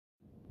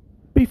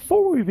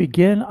Before we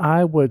begin,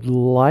 I would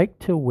like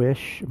to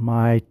wish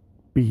my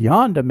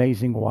beyond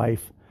amazing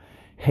wife,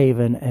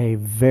 Haven, a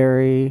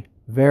very,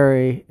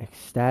 very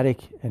ecstatic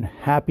and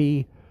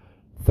happy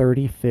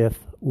 35th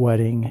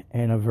wedding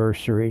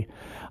anniversary.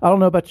 I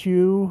don't know about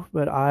you,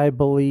 but I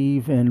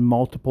believe in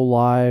multiple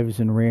lives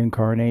and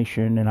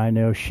reincarnation, and I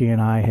know she and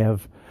I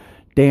have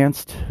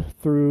danced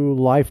through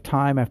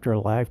lifetime after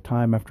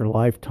lifetime after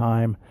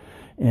lifetime,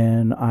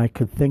 and I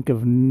could think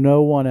of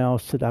no one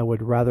else that I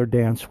would rather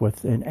dance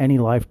with in any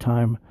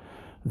lifetime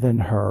than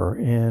her.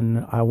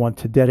 And I want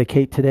to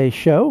dedicate today's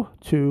show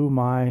to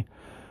my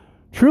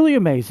truly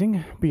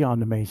amazing,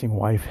 beyond amazing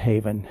wife,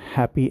 Haven.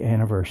 Happy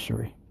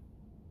anniversary.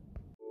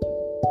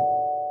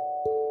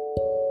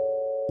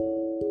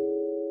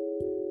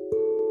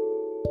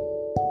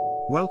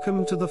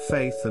 Welcome to the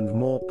Faith and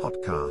More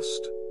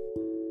podcast.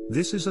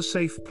 This is a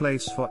safe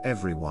place for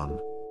everyone,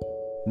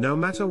 no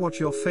matter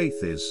what your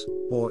faith is,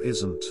 or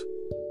isn't.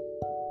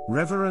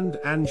 Reverend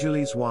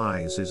Angeles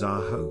Wise is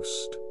our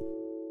host.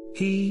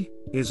 He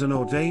is an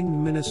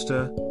ordained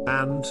minister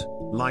and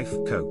life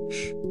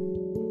coach.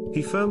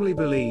 He firmly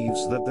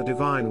believes that the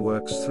divine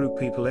works through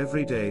people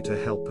every day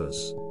to help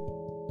us.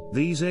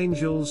 These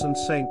angels and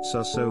saints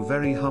are so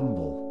very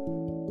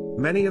humble.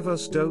 Many of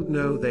us don't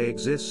know they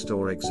exist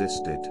or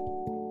existed.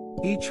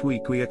 Each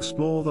week we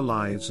explore the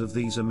lives of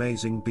these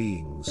amazing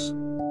beings.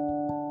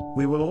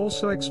 We will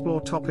also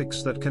explore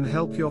topics that can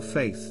help your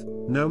faith,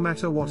 no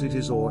matter what it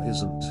is or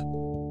isn't.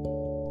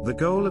 The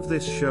goal of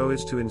this show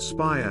is to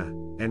inspire,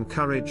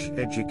 encourage,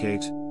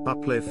 educate,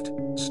 uplift,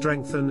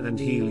 strengthen and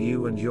heal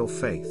you and your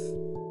faith.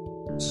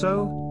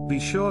 So, be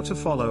sure to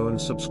follow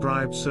and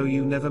subscribe so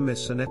you never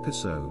miss an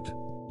episode.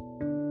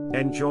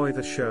 Enjoy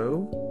the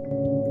show.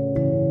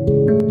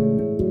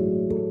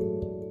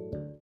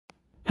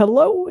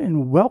 Hello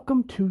and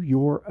welcome to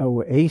your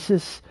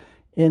oasis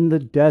in the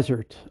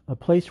desert, a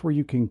place where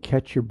you can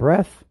catch your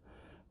breath,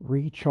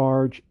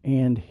 recharge,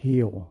 and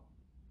heal.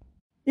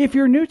 If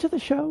you're new to the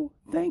show,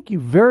 thank you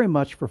very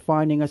much for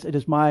finding us. It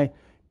is my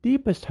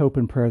deepest hope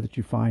and prayer that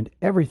you find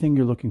everything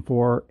you're looking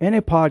for in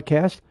a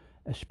podcast,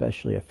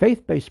 especially a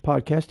faith-based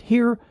podcast,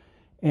 here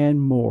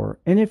and more.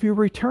 And if you're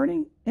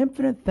returning,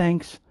 infinite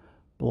thanks,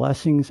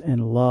 blessings,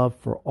 and love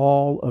for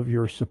all of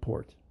your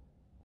support.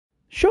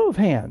 Show of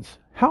hands,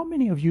 how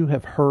many of you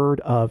have heard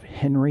of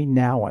Henri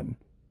Nouwen,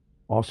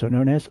 also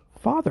known as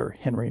Father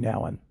Henri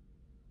Nouwen?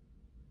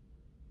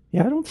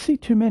 Yeah, I don't see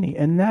too many,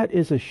 and that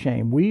is a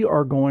shame. We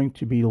are going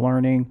to be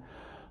learning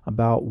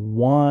about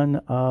one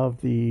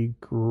of the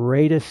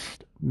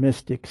greatest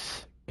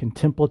mystics,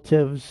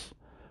 contemplatives,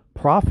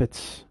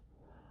 prophets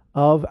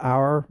of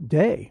our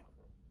day.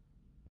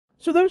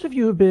 So those of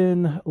you who have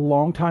been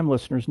longtime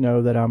listeners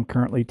know that I'm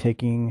currently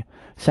taking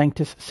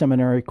Sanctus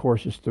Seminary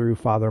courses through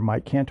Father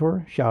Mike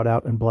Cantor. Shout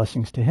out and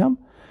blessings to him.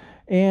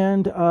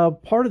 And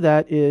part of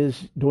that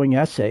is doing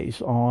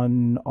essays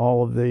on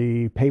all of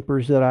the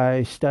papers that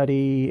I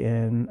study.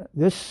 And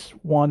this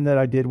one that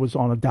I did was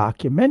on a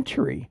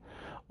documentary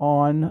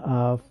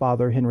on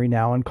Father Henri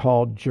Nouwen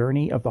called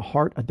Journey of the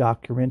Heart, a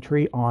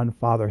documentary on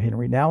Father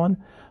Henri Nouwen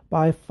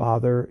by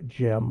Father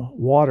Jim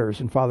Waters.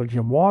 And Father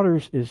Jim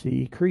Waters is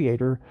the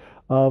creator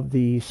of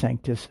the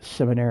Sanctus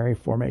Seminary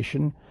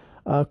Formation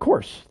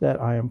course that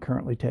I am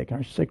currently taking.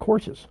 I should say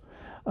courses.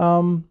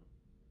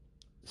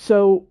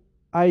 So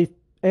I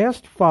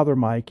asked Father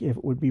Mike if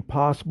it would be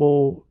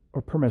possible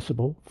or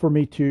permissible for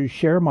me to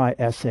share my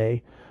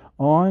essay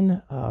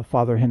on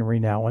Father Henri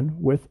Nouwen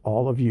with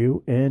all of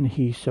you, and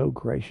he so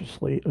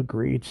graciously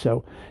agreed.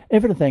 So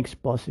infinite thanks,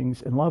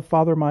 blessings, and love,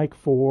 Father Mike,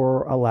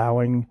 for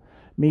allowing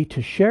me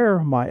to share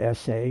my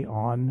essay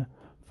on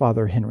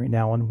Father Henri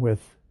Nouwen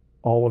with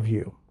all of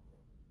you.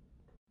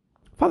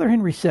 Father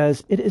Henri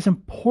says, it is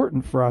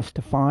important for us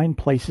to find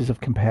places of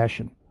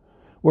compassion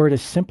where it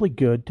is simply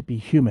good to be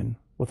human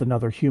with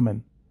another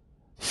human.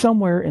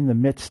 Somewhere in the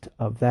midst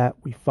of that,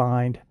 we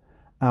find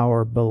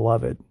our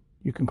beloved.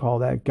 You can call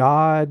that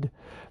God,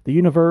 the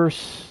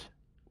universe,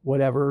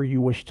 whatever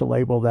you wish to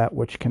label that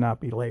which cannot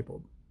be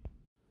labeled.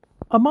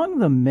 Among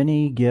the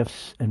many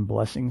gifts and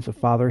blessings of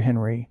Father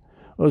Henri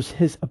was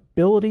his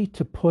ability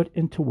to put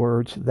into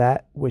words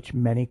that which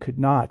many could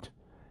not.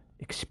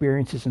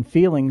 Experiences and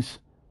feelings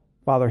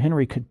Father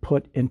Henri could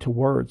put into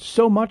words,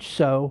 so much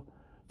so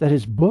that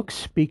his books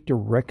speak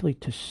directly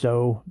to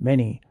so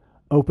many,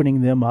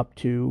 opening them up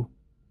to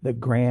the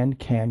Grand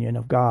Canyon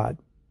of God.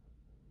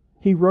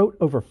 He wrote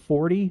over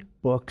 40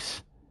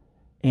 books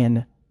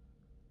and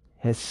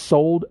has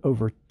sold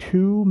over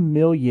 2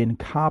 million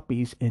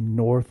copies in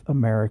North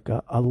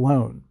America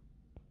alone.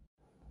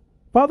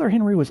 Father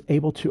Henri was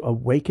able to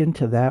awaken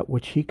to that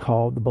which he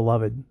called the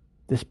beloved.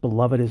 This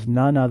beloved is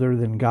none other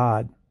than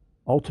God,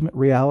 ultimate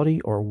reality,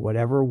 or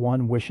whatever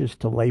one wishes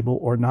to label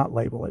or not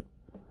label it.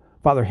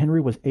 Father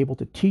Henri was able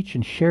to teach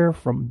and share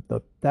from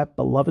that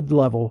beloved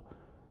level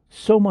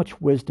so much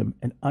wisdom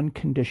and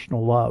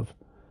unconditional love,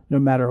 no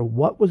matter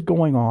what was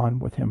going on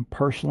with him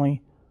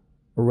personally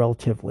or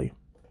relatively.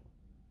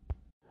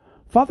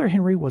 Father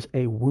Henri was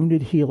a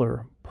wounded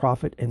healer,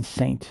 prophet, and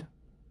saint,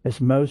 as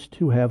most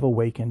who have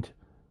awakened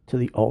to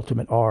the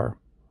ultimate R.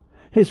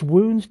 His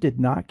wounds did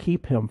not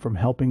keep him from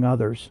helping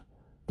others.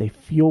 They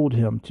fueled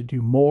him to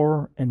do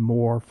more and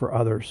more for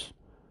others.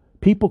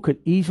 People could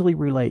easily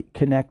relate,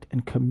 connect,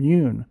 and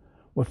commune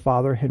with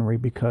Father Henri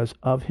because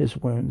of his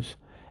wounds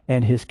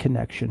and his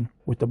connection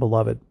with the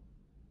Beloved.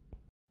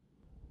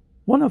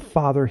 One of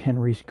Father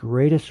Henri's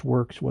greatest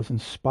works was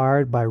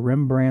inspired by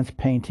Rembrandt's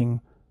painting,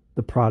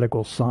 The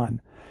Prodigal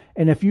Son.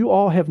 And if you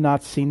all have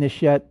not seen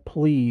this yet,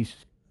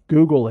 please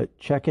Google it,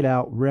 check it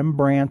out,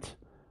 Rembrandt,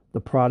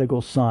 The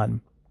Prodigal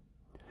Son.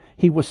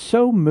 He was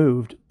so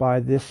moved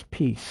by this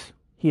piece,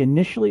 he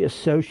initially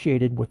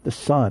associated with the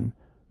son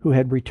who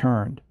had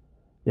returned.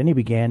 Then he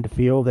began to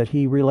feel that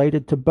he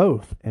related to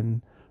both,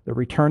 and the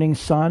returning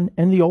son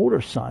and the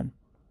older son.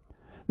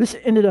 This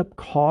ended up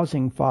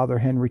causing Father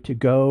Henri to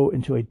go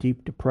into a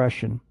deep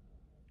depression.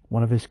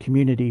 One of his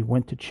community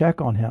went to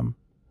check on him.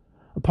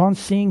 Upon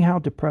seeing how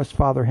depressed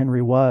Father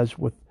Henri was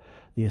with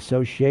the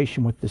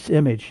association with this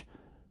image,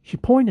 she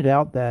pointed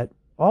out that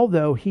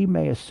although he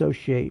may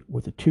associate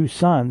with the two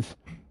sons,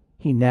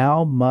 he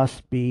now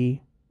must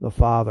be the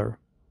Father.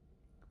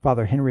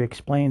 Father Henri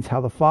explains how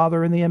the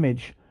Father in the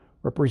image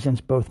represents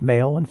both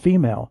male and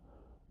female.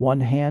 One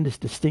hand is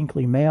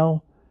distinctly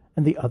male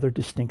and the other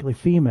distinctly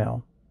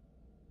female.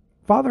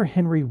 Father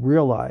Henri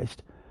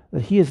realized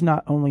that he is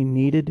not only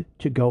needed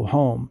to go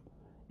home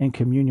in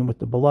communion with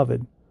the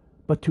Beloved,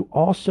 but to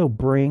also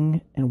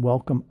bring and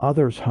welcome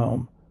others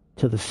home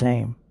to the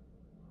same.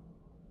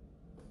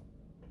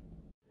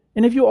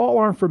 And if you all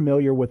aren't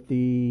familiar with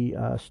the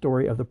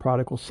story of the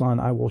prodigal son,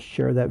 I will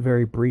share that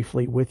very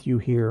briefly with you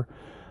here.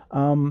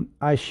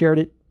 I shared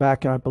it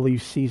back in, I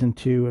believe, season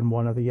 2 in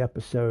one of the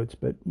episodes,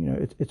 but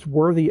it's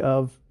worthy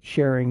of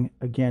sharing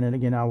again and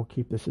again. I will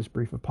keep this as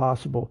brief as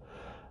possible.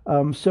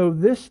 So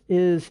this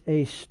is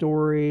a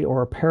story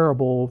or a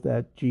parable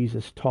that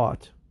Jesus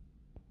taught.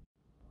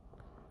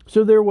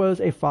 So there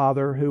was a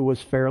father who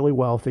was fairly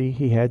wealthy.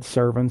 He had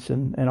servants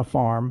and a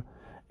farm,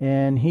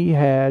 and he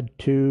had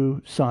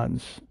 2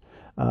 sons,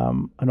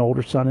 an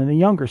older son and a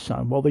younger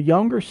son. Well, the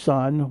younger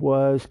son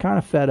was kind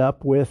of fed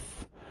up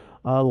with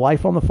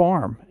life on the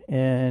farm,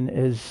 and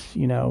as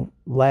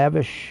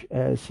lavish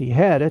as he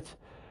had it,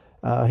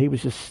 he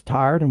was just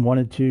tired and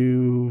wanted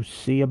to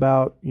see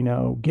about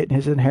getting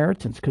his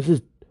inheritance, because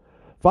his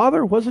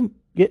father wasn't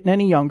getting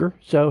any younger.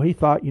 So he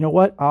thought, you know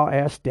what, I'll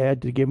ask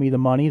Dad to give me the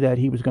money that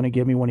he was going to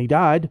give me when he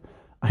died.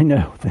 I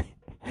know,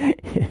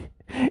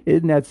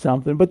 isn't that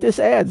something? But this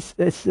adds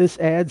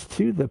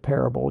to the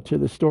parable, to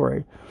the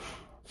story.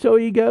 So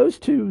he goes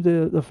to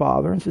the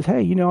father and says,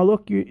 hey,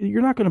 look,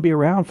 you're not going to be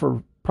around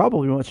for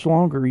probably much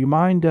longer. You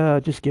mind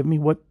just give me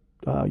what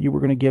you were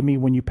going to give me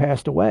when you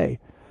passed away?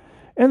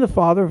 And the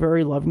father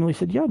very lovingly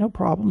said, yeah, no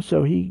problem.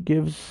 So he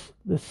gives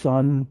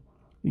the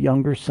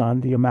younger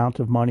son, the amount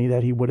of money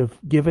that he would have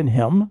given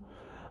him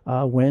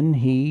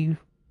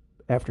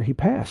after he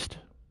passed,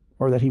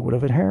 or that he would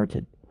have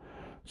inherited.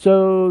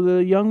 So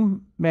the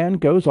young man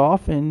goes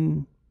off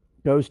and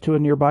goes to a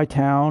nearby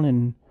town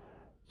and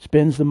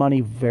spends the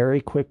money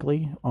very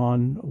quickly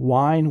on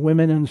wine,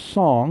 women, and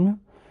song.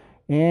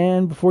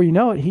 And before you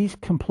know it, he's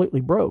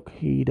completely broke.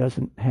 He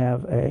doesn't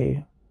have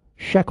a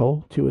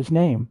shekel to his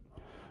name.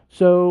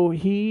 So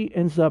he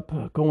ends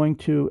up going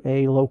to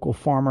a local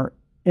farmer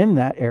in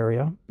that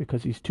area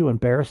because he's too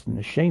embarrassed and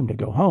ashamed to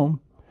go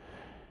home,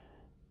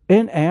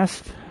 and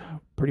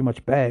pretty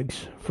much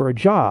begs for a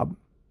job.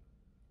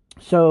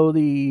 So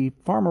the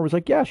farmer was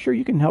like, yeah, sure,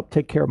 you can help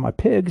take care of my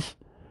pigs.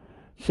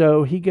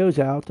 So he goes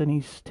out and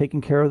he's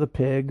taking care of the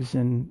pigs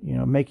and,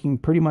 making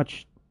pretty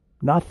much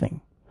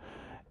nothing.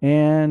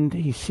 And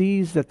he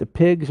sees that the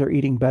pigs are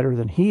eating better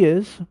than he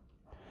is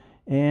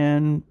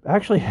and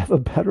actually have a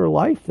better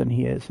life than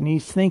he is. And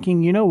he's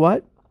thinking, you know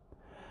what?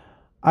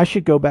 I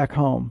should go back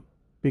home,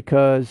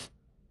 because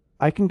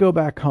I can go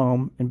back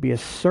home and be a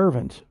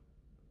servant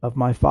of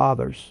my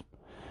father's,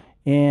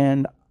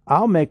 and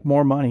I'll make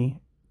more money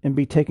and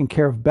be taken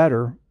care of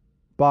better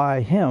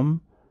by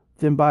him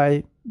than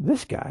by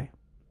this guy.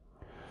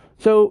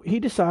 So he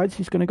decides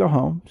he's going to go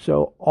home.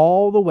 So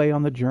all the way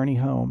on the journey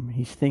home,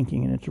 he's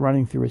thinking, and it's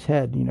running through his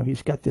head.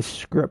 He's got this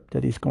script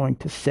that he's going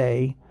to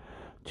say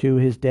to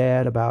his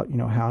dad about,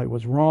 how he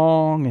was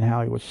wrong and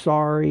how he was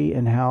sorry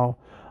and how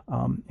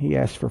he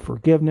asked for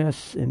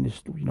forgiveness and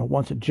just,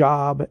 wants a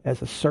job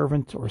as a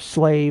servant or a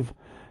slave,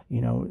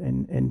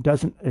 and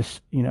doesn't,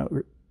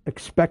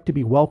 expect to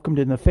be welcomed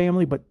in the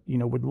family, but,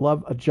 would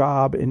love a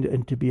job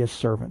and to be a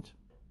servant.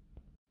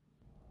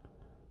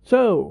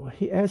 So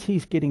as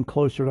he's getting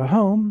closer to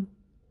home,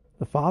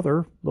 the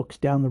father looks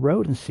down the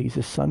road and sees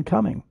his son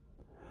coming.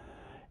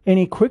 And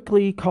he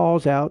quickly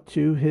calls out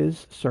to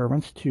his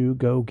servants to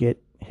go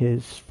get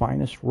his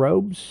finest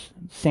robes,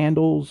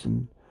 sandals,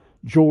 and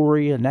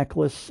jewelry, a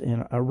necklace,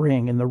 and a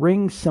ring. And the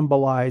ring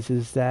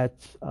symbolizes that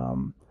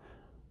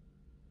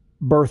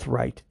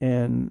birthright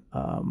and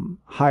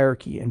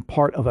hierarchy, and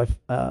part of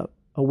a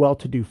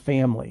well-to-do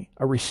family,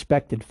 a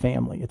respected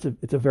family.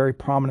 It's a very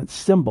prominent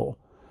symbol.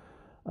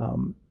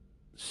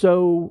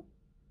 So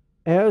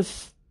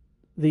as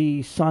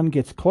the son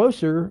gets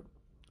closer,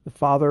 The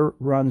father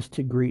runs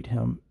to greet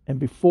him, and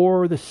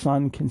before the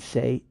son can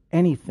say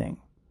anything,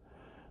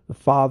 the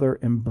father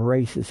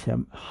embraces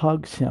him,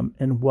 hugs him,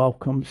 and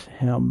welcomes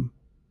him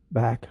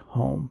back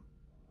home.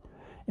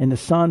 And the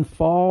son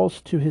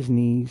falls to his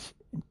knees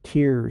in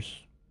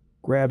tears,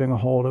 grabbing a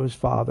hold of his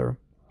father.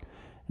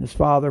 And his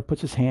father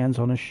puts his hands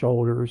on his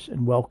shoulders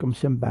and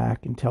welcomes him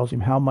back and tells him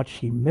how much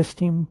he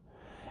missed him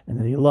and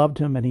that he loved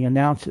him. And he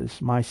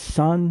announces, "My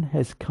son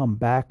has come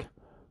back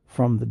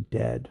from the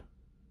dead."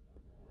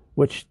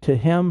 Which to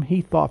him,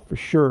 he thought for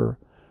sure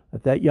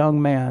that that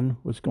young man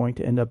was going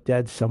to end up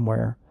dead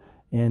somewhere,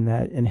 and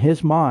that in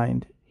his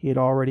mind, he had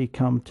already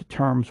come to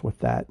terms with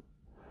that.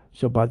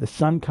 So by the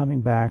son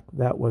coming back,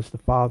 that was the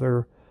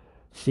father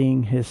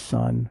seeing his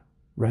son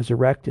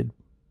resurrected.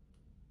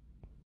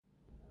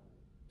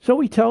 So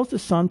he tells the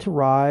son to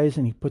rise,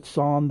 and he puts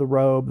on the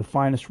robe, the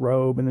finest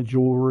robe, and the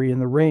jewelry and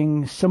the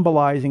ring,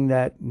 symbolizing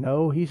that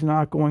no, he's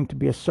not going to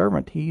be a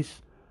servant.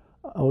 He's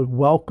a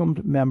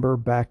welcomed member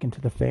back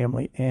into the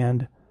family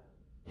and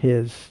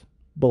his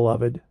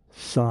beloved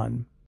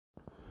son.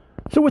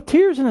 So with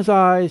tears in his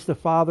eyes, the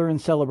father in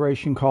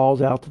celebration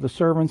calls out to the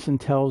servants and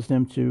tells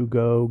them to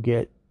go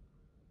get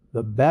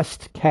the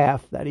best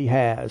calf that he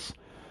has,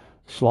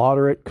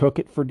 slaughter it, cook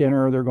it for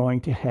dinner. They're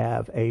going to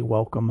have a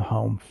welcome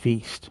home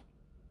feast.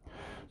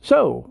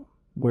 So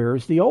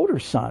where's the older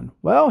son?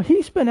 Well,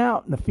 he's been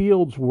out in the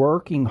fields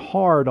working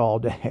hard all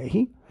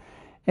day.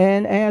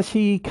 And as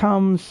he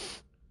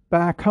comes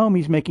back home,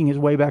 he's making his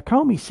way back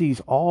home, he sees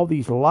all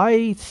these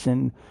lights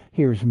and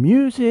hears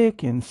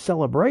music and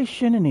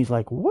celebration. And he's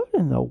like, what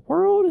in the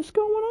world is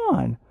going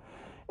on?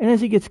 And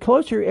as he gets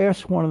closer, he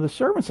asks one of the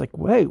servants, like,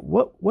 hey,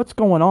 what's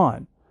going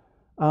on?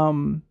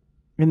 And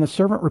the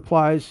servant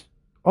replies,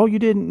 oh, you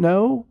didn't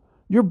know?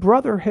 Your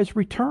brother has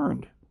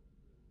returned.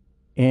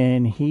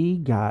 And he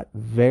got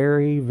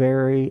very,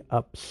 very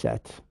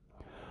upset.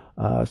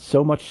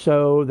 So much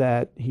so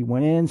that he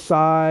went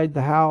inside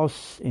the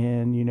house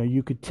and,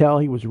 you could tell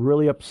he was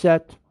really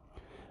upset.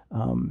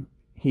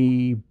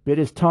 He bit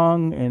his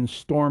tongue and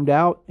stormed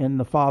out, and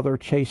the father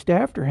chased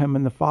after him.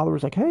 And the father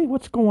was like, hey,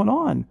 what's going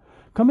on?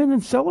 Come in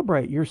and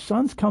celebrate. Your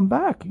son's come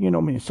back.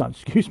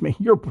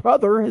 Your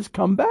brother has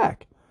come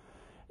back.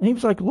 And he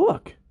was like,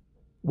 look,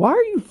 why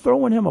are you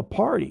throwing him a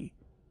party?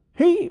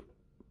 He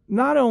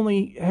not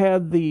only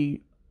had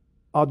the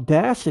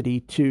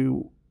audacity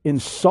to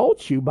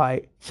insult you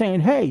by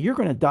saying, hey, you're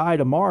going to die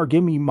tomorrow,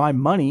 give me my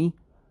money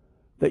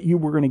that you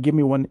were going to give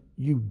me when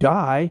you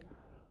die,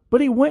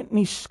 but he went and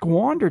he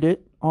squandered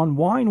it on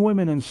wine,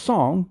 women, and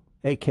song,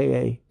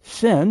 aka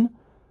sin.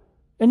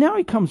 And now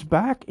he comes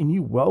back and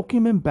you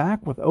welcome him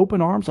back with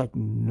open arms like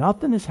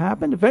nothing has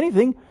happened. If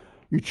anything,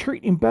 you're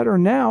treating him better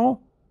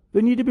now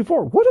than you did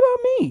before. What about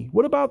me?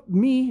 What about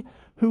me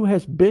who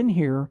has been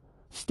here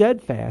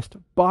steadfast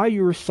by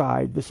your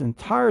side this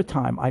entire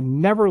time? I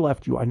never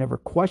left you. I never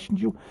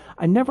questioned you.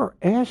 I never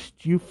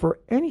asked you for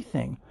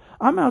anything.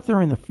 I'm out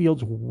there in the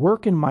fields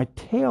working my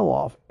tail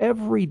off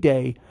every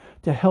day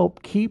to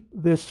help keep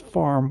this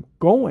farm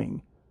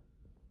going.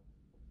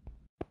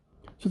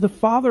 So the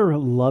father so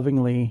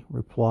lovingly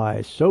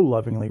replies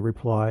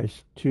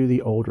to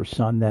the older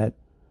son that,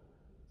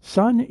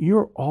 son,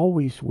 you're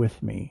always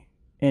with me,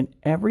 and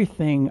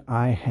everything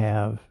I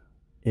have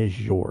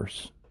is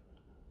yours.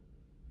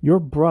 Your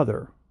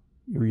brother,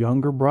 your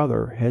younger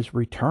brother, has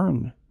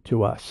returned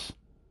to us,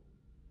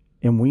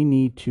 and we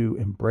need to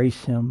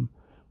embrace him,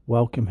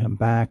 welcome him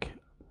back,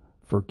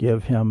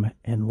 forgive him,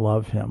 and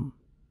love him.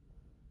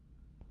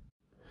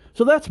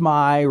 So that's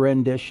my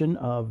rendition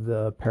of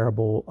the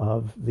parable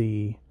of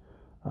the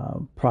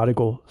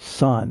prodigal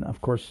son. Of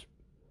course,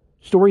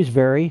 stories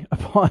vary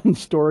upon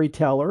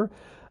storyteller,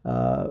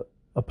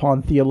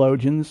 upon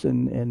theologians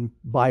and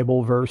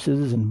Bible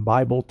verses and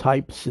Bible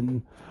types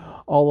and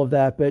all of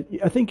that, but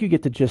I think you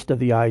get the gist of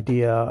the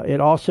idea. It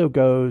also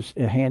goes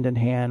hand in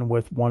hand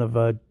with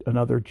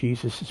another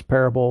Jesus'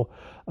 parable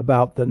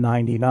about the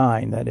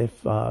 99, that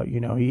if,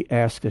 he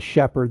asked a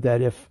shepherd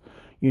that if,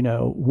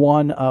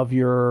 one of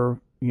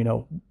your,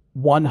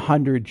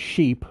 100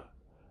 sheep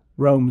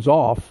roams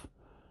off,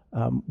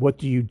 what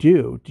do you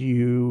do? Do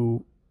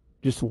you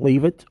just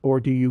leave it,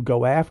 or do you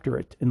go after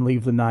it and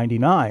leave the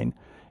 99?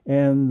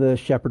 And the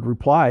shepherd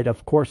replied,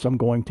 of course I'm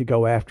going to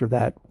go after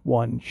that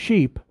one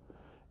sheep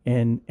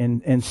and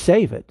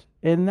save it.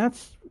 And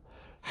that's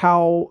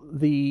how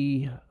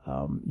the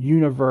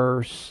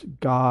universe,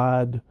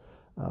 God,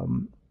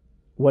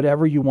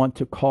 whatever you want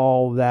to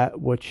call that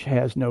which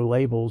has no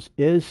labels,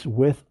 is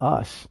with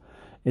us,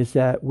 is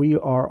that we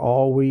are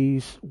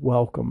always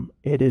welcome.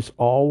 It is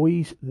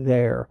always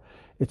there.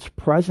 Its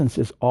presence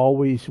is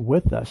always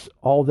with us,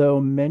 although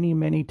many,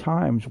 many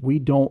times we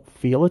don't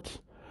feel it,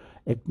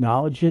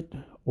 acknowledge it,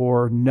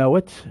 or know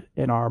it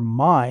in our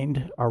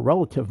mind, our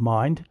relative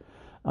mind.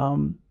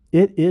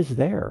 It is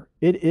there.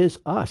 It is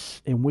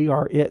us, and we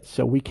are it,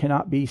 so we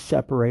cannot be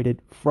separated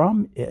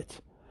from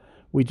it.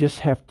 We just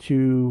have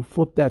to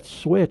flip that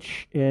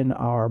switch in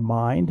our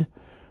mind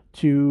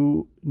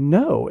to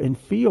know and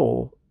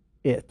feel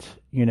it,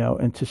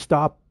 and to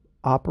stop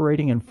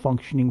operating and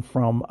functioning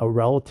from a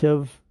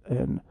relative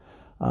and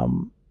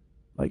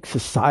like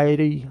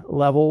society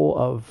level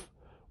of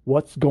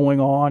what's going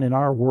on in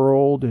our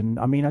world. And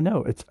I mean, I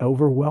know it's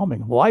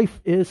overwhelming. Life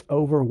is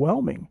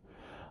overwhelming.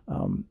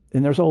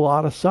 And there's a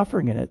lot of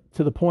suffering in it,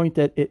 to the point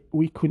that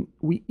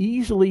we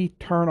easily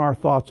turn our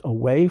thoughts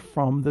away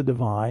from the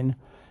divine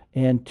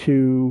and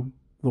to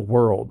the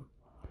world.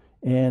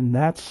 And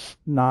that's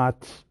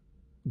not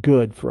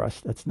good for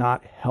us. That's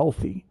not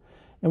healthy.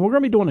 And we're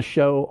going to be doing a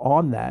show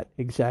on that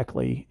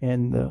exactly,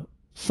 and the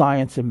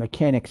science and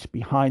mechanics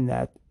behind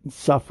that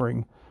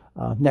suffering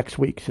next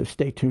week. So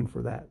stay tuned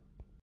for that.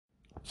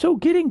 So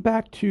getting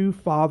back to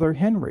Father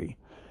Henri,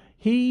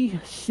 he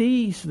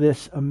sees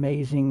this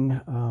amazing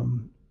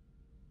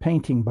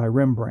painting by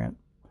Rembrandt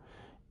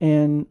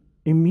and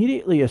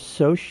immediately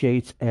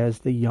associates as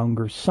the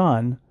younger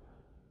son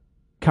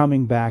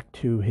coming back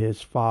to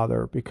his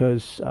father,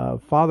 because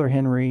Father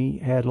Henri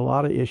had a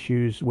lot of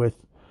issues with,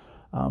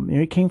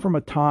 he came from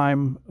a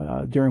time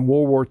during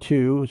World War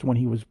II, is when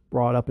he was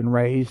brought up and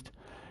raised,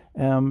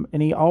 and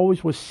he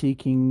always was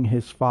seeking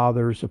his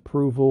father's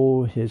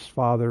approval, his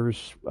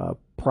father's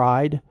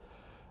pride.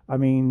 I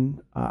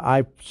mean,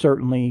 I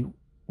certainly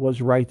was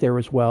right there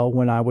as well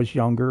when I was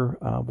younger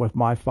with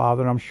my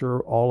father, and I'm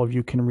sure all of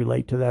you can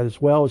relate to that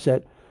as well, is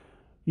that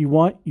you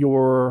want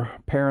your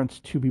parents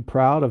to be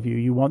proud of you.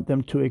 You want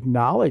them to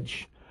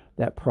acknowledge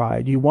that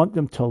pride. You want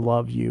them to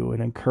love you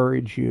and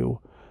encourage you.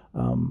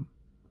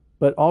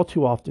 But all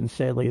too often,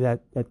 sadly,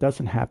 that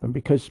doesn't happen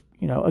because,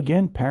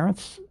 again,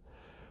 parents,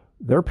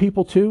 they're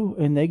people too,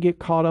 and they get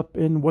caught up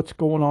in what's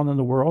going on in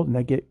the world, and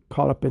they get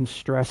caught up in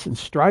stress and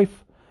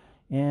strife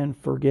and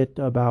forget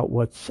about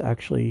what's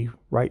actually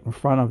right in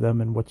front of them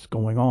and what's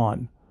going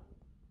on.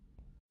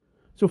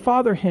 So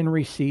Father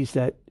Henri sees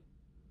that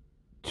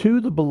to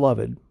the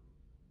beloved,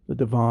 the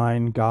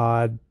divine,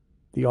 God,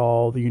 the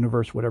all, the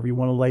universe, whatever you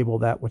want to label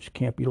that, which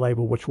can't be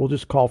labeled, which we'll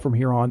just call from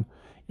here on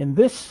in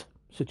this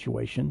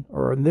situation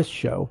or in this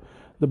show,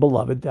 the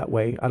beloved. That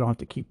way I don't have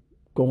to keep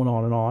going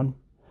on and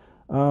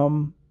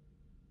on.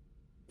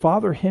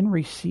 Father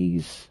Henri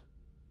sees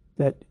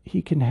that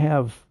he can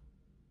have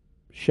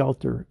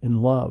shelter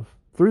and love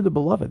through the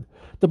beloved.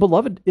 The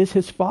beloved is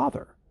his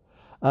father.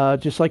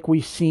 Just like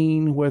we've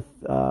seen with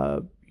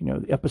the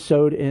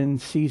episode in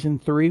season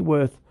 3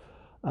 with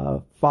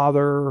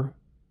Father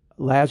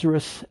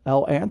Lazarus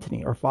L.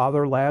 Anthony, or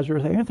Father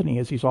Lazarus Anthony,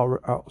 as he's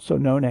also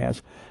known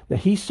as, that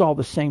he saw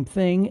the same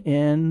thing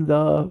in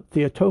the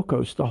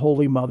Theotokos, the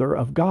Holy Mother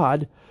of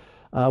God,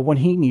 when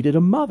he needed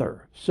a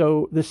mother.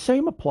 So the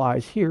same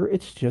applies here.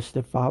 It's just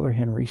that Father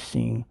Henri's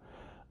seeing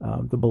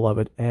the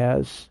beloved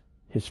as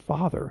his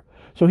father.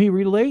 So he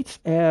relates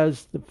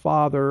as the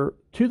father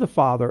to the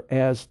father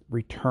as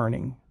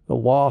returning, the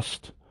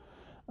lost,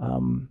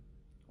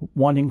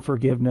 wanting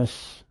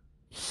forgiveness,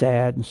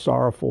 sad and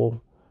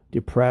sorrowful,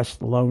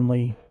 depressed,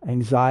 lonely,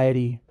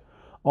 anxiety,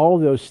 all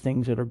of those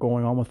things that are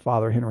going on with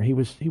Father Henri. He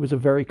was a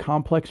very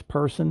complex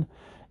person,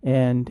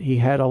 and he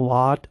had a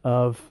lot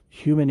of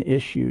human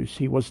issues.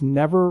 He was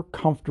never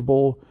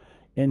comfortable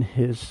in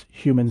his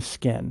human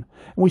skin.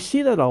 And we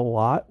see that a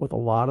lot with a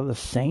lot of the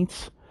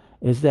saints,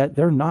 is that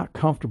they're not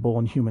comfortable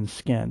in human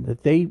skin.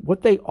 That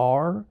what they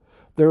are,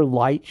 their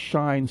light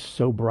shines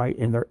so bright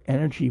and their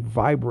energy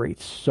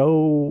vibrates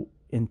so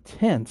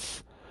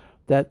intense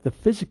that the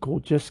physical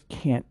just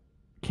can't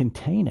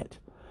contain it.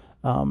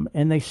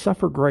 And they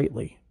suffer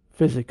greatly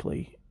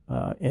physically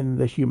in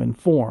the human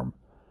form.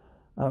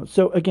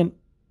 So again,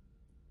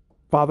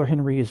 Father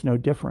Henri is no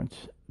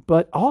different.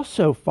 But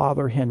also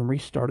Father Henri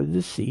started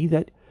to see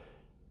that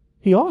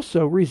he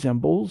also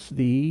resembles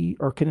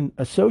or can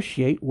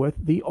associate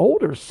with the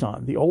older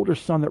son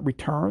that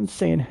returns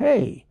saying,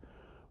 hey,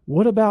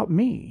 what about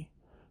me?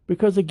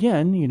 Because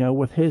again,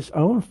 with his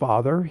own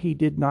father, he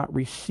did not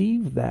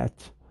receive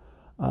that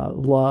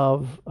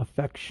love,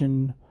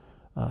 affection,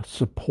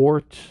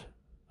 support,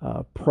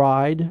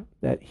 pride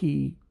that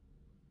he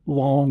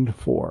longed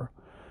for.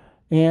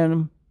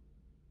 And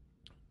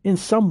in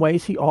some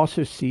ways, he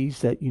also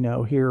sees that,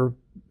 here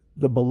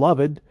the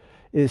beloved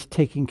is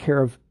taking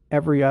care of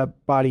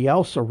everybody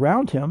else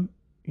around him,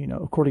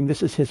 according,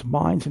 this is his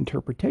mind's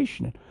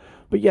interpretation.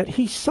 But yet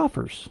he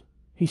suffers.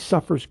 He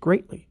suffers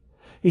greatly.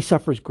 He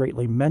suffers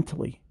greatly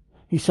mentally.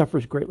 He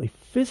suffers greatly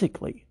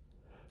physically.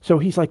 So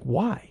he's like,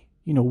 why?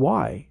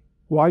 Why?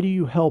 Why do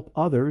you help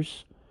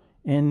others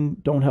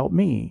and don't help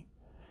me?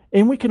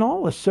 And we can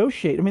all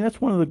associate. I mean, that's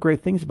one of the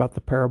great things about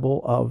the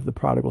parable of the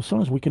prodigal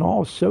son, is we can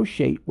all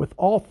associate with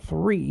all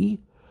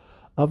three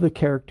of the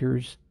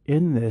characters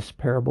in this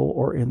parable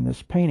or in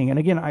this painting. And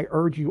again, I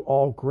urge you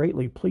all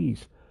greatly,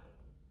 please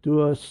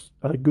do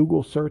a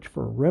Google search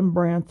for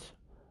Rembrandt,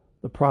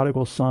 the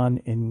prodigal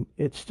son, and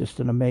it's just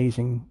an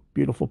amazing,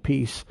 beautiful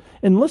piece.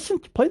 And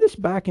play this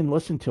back and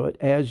listen to it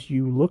as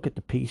you look at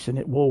the piece, and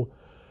it will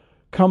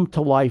come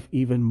to life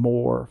even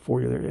more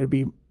for you. It'll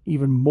be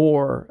even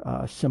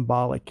more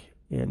symbolic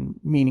and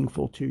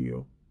meaningful to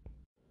you.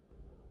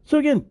 So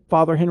again,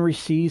 Father Henri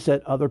sees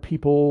that other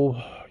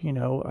people,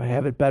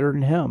 have it better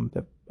than him.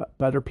 That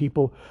better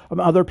people.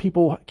 Other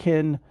people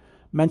can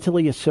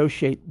mentally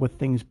associate with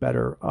things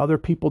better. Other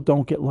people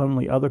don't get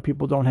lonely. Other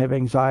people don't have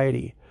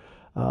anxiety.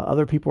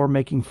 Other people are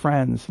making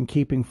friends and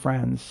keeping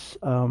friends.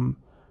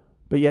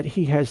 But yet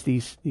he has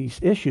these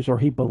issues, or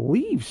he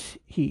believes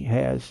he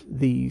has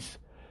these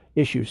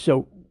issues.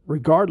 So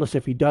regardless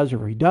if he does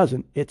or he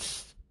doesn't,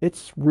 it's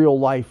real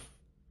life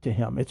to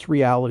him. It's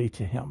reality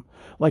to him.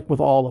 Like with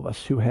all of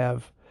us who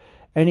have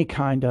any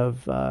kind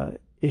of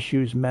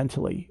issues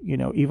mentally,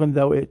 even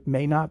though it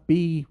may not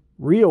be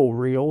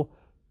real,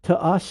 to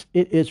us,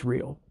 it is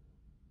real.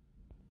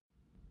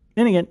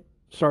 And again,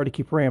 sorry to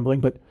keep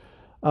rambling, but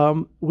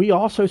we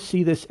also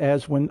see this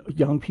as when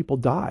young people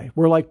die.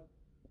 We're like,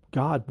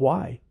 God,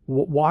 why?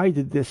 Why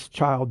did this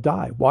child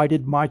die? Why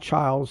did my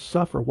child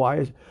suffer?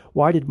 Why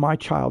did my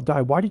child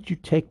die? Why did you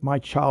take my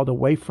child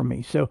away from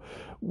me? So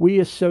we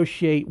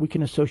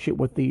can associate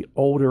with the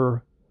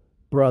older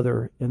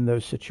brother in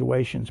those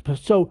situations.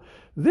 So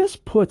this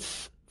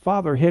puts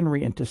Father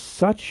Henri into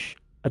such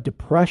a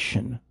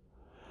depression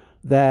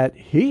that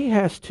he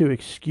has to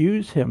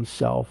excuse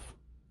himself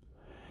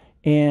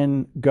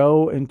and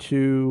go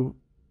into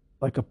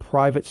like a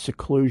private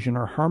seclusion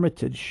or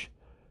hermitage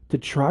to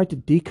try to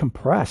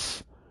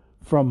decompress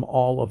from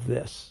all of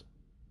this.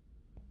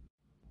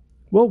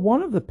 Well,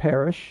 one of the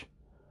parish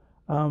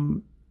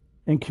and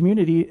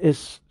community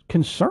is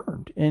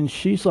concerned, and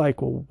she's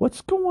like, well,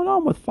 what's going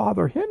on with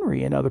Father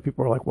Henri? And other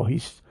people are like, well,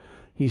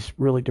 he's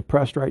really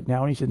depressed right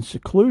now, and he's in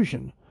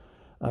seclusion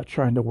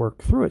trying to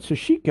work through it. So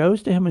she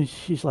goes to him and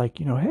she's like,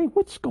 hey,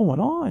 what's going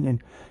on?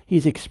 And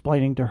he's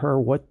explaining to her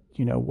what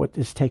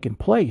is taking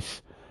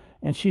place.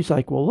 And she's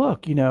like, well,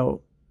 look,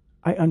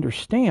 I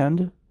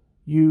understand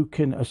you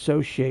can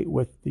associate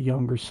with the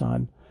younger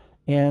son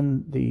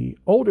and the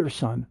older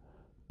son,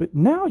 but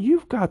now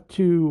you've got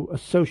to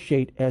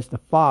associate as the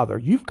father.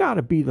 You've got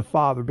to be the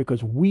father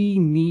because we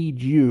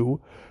need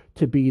you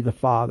to be the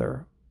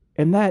father.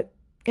 And that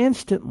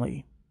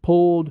instantly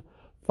pulled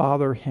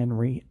Father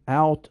Henri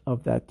out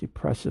of that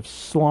depressive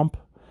slump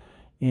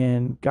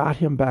and got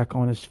him back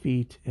on his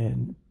feet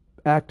and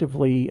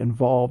actively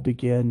involved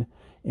again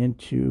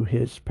into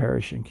his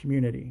parish and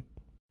community.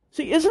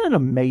 See, isn't it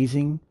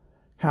amazing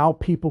how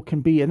people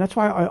can be? And that's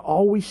why I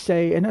always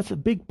say, and that's a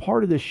big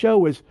part of the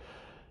show, is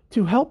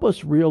to help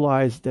us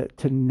realize that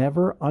to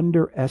never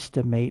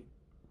underestimate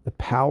the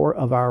power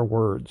of our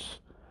words.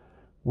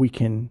 We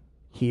can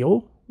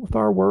heal with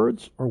our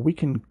words, or we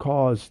can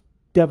cause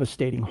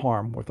devastating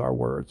harm with our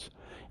words.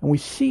 And we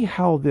see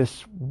how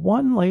this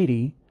one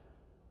lady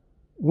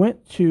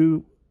went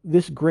to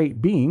this great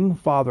being,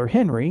 Father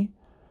Henri,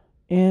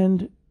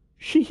 and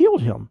she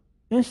healed him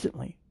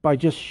instantly by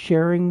just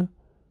sharing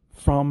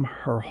from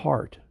her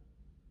heart,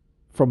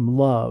 from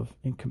love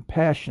and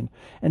compassion,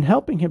 and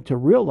helping him to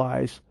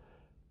realize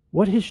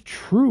what his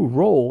true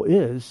role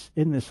is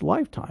in this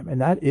lifetime, and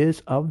that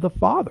is of the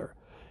father.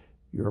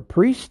 You're a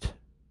priest,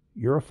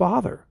 you're a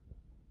father.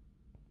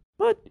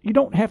 But you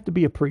don't have to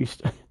be a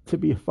priest to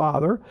be a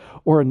father,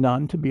 or a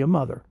nun to be a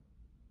mother.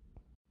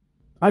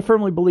 I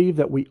firmly believe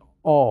that we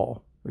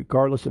all,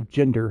 regardless of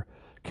gender,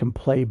 can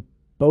play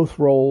both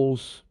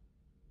roles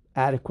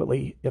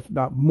adequately, if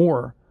not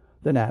more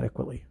than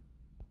adequately.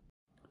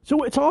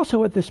 So it's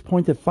also at this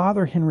point that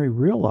Father Henri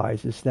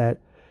realizes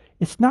that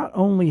it's not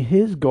only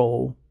his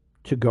goal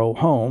to go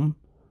home,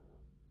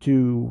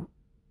 to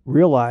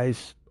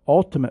realize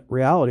ultimate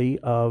reality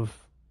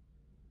of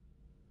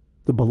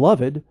the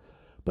beloved,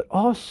 but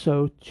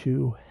also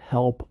to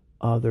help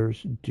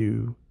others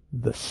do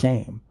the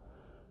same.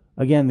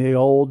 Again, the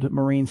old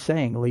Marine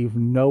saying, leave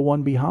no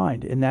one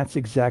behind. And that's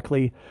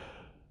exactly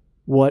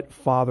what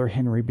Father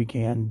Henri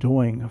began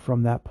doing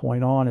from that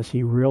point on, as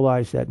he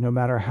realized that no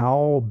matter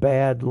how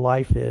bad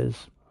life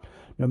is,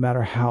 no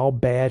matter how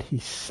bad he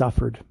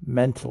suffered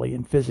mentally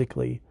and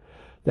physically,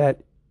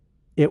 that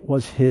it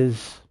was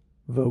his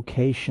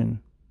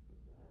vocation,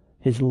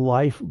 his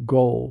life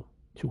goal,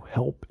 to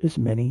help as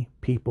many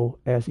people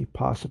as he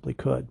possibly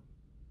could.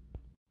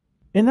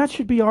 And that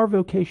should be our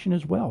vocation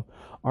as well.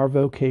 Our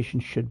vocation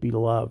should be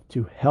love,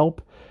 to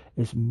help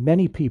as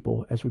many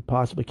people as we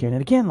possibly can.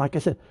 And again, like I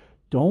said,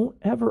 don't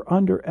ever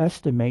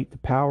underestimate the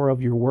power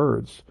of your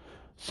words.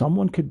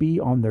 Someone could be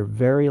on their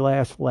very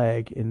last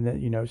leg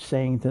and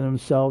saying to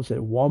themselves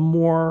that one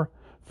more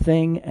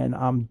thing and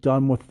I'm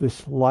done with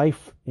this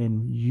life.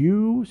 And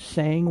you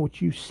saying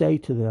what you say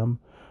to them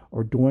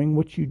or doing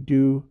what you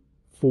do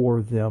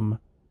for them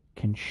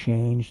can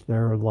change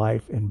their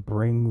life and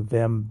bring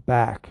them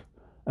back.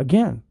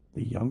 Again,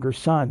 the younger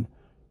son,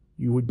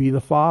 you would be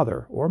the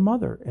father or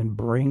mother and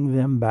bring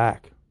them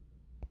back.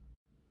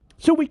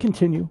 So we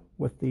continue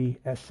with the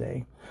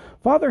essay.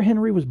 Father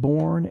Henri was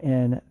born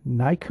in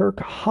Nijkerk,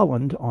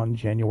 Holland on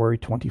January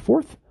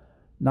 24th,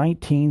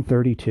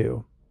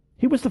 1932.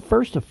 He was the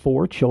first of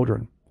 4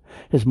 children.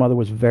 His mother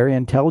was very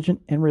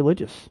intelligent and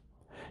religious.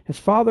 His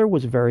father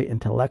was very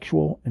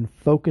intellectual and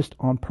focused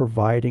on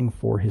providing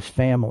for his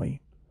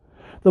family.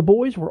 The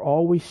boys were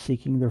always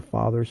seeking their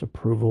father's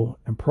approval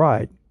and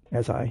pride,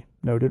 as I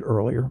noted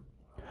earlier.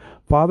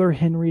 Father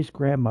Henry's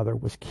grandmother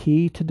was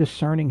key to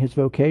discerning his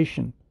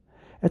vocation.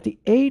 At the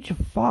age of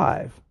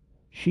 5,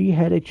 she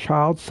had a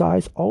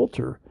child-sized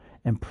altar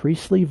and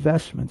priestly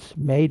vestments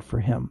made for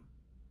him.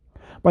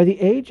 By the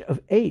age of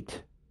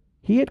 8,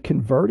 he had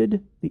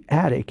converted the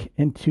attic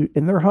in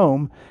their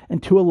home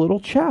into a little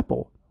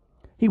chapel.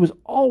 He was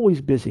always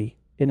busy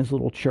in his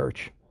little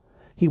church.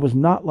 He was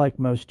not like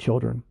most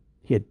children.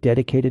 He had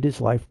dedicated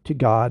his life to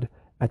God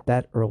at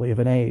that early of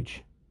an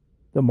age,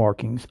 the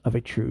markings of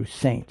a true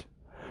saint.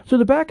 So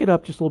to back it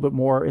up just a little bit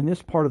more, in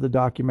this part of the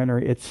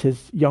documentary, it's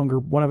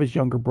one of his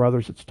younger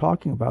brothers that's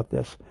talking about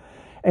this.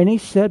 And he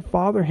said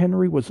Father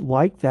Henry was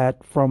like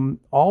that from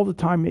all the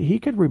time that he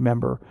could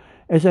remember,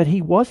 is that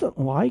he wasn't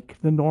like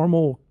the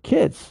normal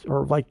kids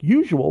or like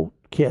usual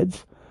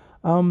kids.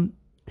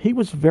 He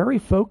was very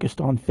focused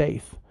on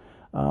faith.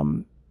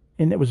 And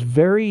it was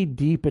very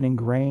deep and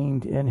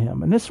ingrained in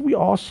him. And this we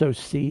also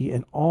see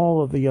in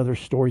all of the other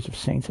stories of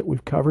saints that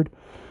we've covered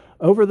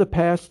over the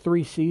past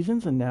 3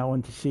 seasons and now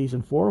into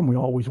season 4, and we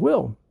always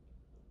will.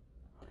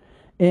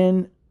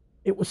 And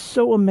it was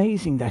so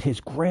amazing that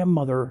his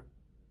grandmother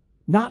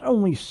not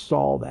only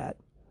saw that,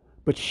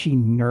 but she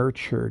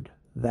nurtured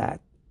that.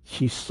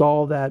 She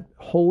saw that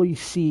holy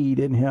seed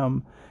in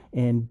him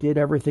and did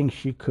everything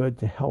she could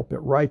to help it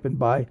ripen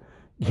by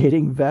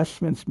getting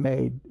vestments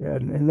made.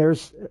 And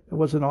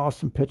was an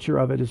awesome picture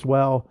of it as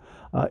well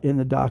in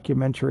the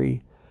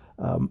documentary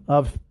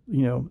of,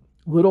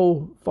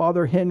 little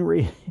Father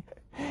Henry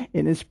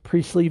in his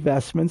priestly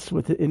vestments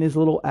in his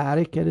little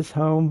attic at his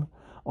home,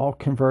 all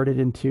converted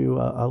into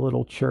a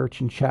little church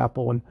and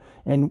chapel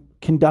and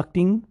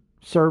conducting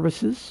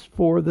services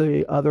for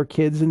the other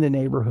kids in the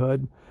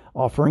neighborhood,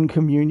 offering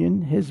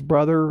communion. His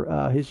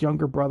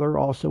younger brother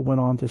also went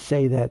on to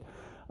say that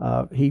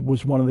he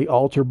was one of the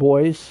altar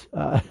boys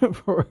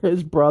for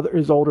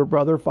his older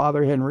brother,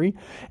 Father Henry,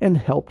 and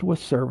helped with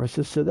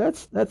services. So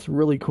that's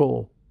really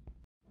cool.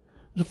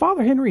 So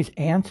Father Henry's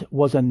aunt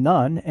was a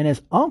nun, and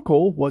his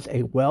uncle was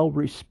a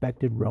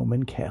well-respected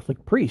Roman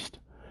Catholic priest.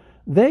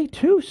 They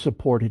too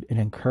supported and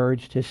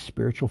encouraged his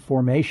spiritual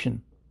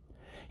formation.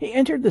 He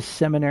entered the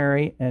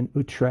seminary in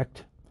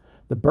Utrecht,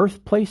 the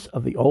birthplace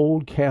of the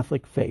old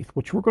Catholic faith,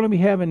 which we're going to be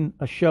having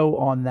a show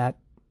on that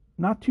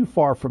not too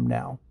far from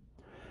now.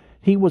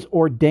 He was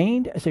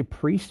ordained as a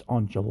priest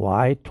on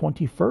July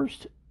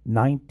 21st,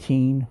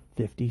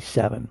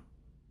 1957.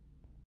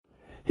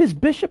 His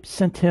bishop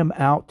sent him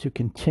out to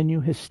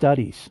continue his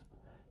studies.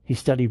 He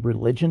studied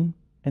religion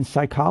and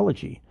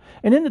psychology.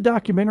 And in the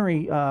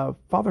documentary,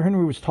 Father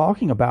Henry was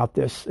talking about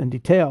this in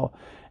detail,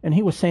 and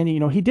he was saying,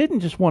 he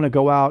didn't just want to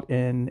go out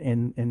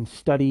and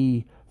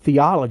study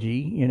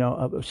theology,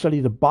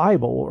 study the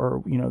Bible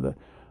or,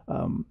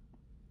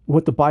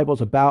 what the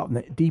Bible's about and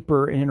the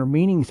deeper and inner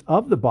meanings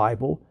of the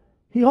Bible.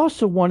 He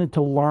also wanted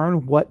to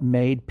learn what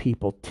made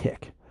people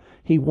tick.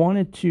 He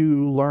wanted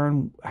to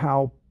learn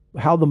how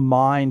the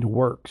mind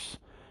works.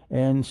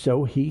 And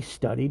so he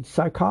studied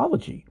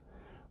psychology.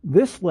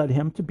 This led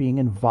him to being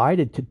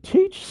invited to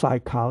teach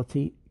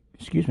psychology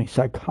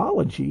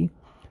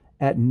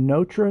at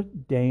Notre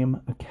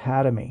Dame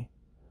Academy.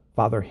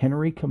 Father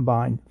Henry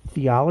combined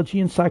theology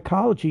and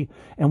psychology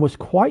and was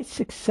quite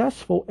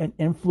successful and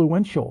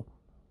influential.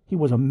 He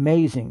was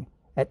amazing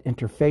at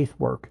interfaith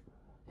work.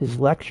 His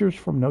lectures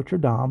from Notre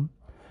Dame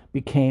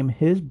became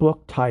his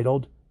book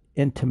titled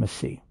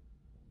Intimacy.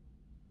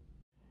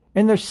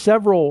 And there's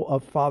several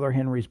of Father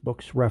Henry's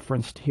books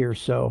referenced here,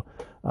 so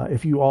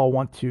if you all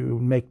want to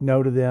make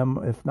note of them,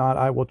 if not,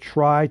 I will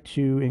try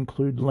to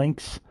include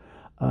links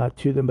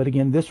to them. But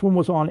again, this one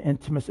was on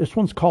intimacy. This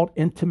one's called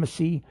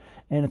Intimacy,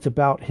 and it's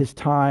about his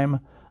time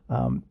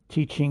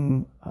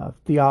teaching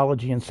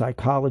theology and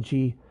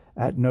psychology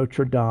at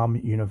Notre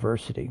Dame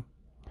University.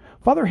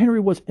 Father Henry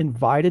was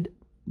invited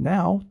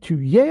now to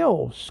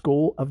Yale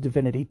School of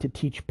Divinity to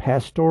teach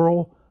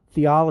pastoral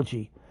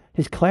theology.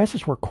 His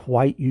classes were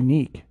quite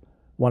unique.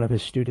 One of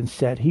his students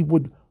said he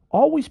would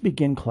always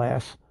begin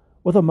class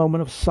with a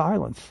moment of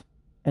silence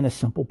and a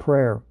simple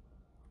prayer.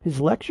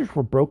 His lectures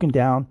were broken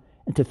down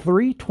into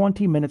 3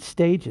 20-minute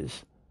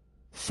stages,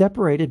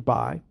 separated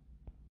by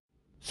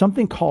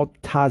something called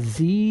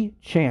Taze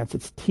chants.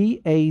 It's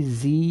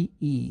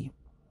Taze.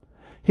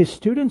 His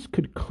students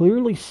could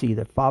clearly see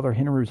that Father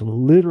Henry was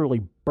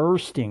literally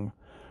bursting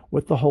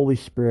with the Holy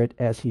Spirit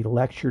as he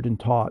lectured and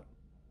taught.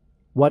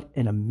 What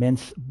an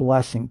immense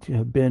blessing to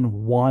have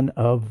been one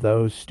of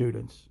those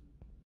students.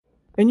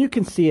 And you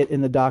can see it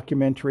in the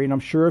documentary, and I'm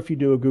sure if you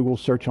do a Google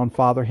search on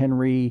Father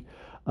Henry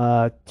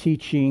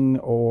teaching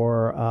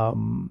or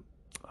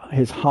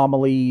his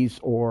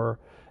homilies or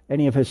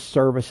any of his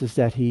services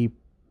that he,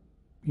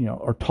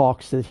 or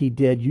talks that he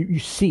did, you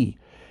see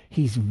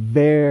he's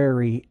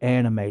very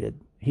animated.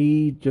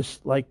 He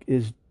just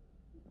is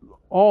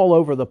all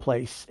over the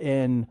place.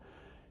 And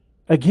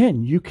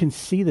again, you can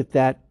see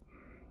that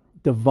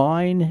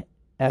divine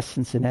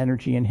essence and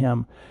energy in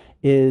him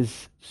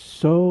is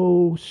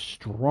so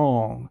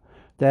strong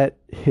that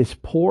his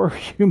poor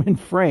human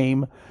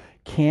frame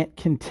can't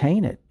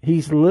contain it.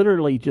 He's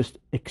literally just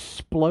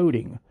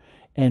exploding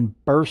and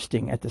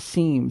bursting at the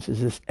seams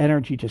as this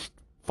energy just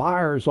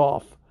fires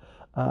off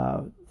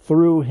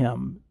through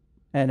him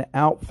and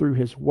out through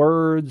his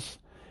words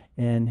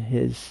and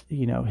his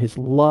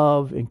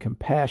love and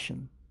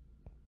compassion.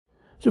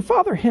 So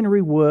Father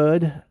Henri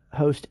would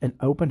host an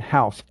open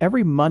house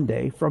every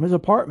Monday from his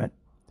apartment.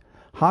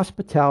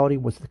 Hospitality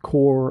was the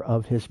core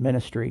of his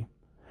ministry.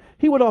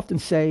 He would often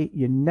say,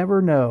 "You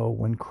never know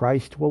when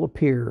Christ will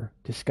appear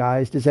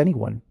disguised as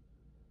anyone.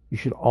 You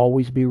should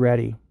always be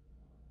ready."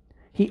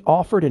 He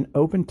offered an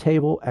open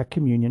table at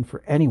communion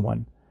for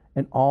anyone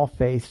in all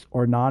faiths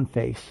or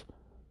non-faiths.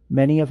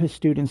 Many of his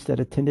students that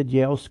attended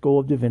Yale School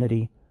of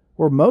Divinity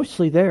were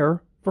mostly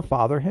there for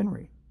Father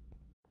Henri.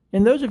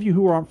 And those of you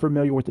who aren't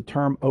familiar with the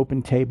term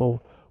open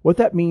table, what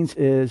that means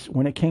is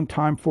when it came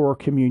time for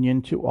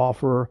communion to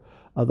offer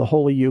the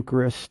Holy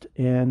Eucharist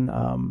and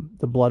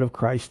the blood of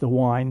Christ, the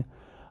wine,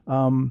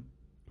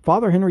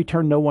 Father Henri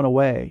turned no one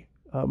away.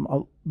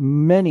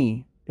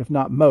 Many, if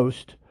not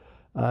most,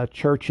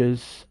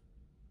 churches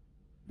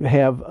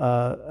have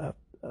a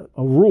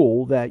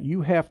rule that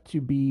you have to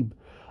be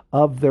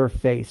of their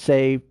faith.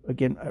 Say,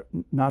 again,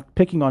 not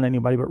picking on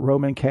anybody, but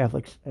Roman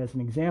Catholics as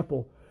an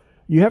example.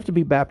 You have to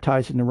be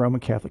baptized in the Roman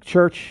Catholic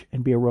Church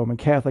and be a Roman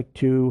Catholic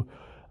to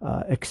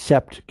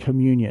accept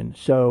communion.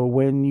 So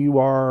when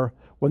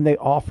they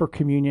offer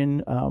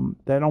communion,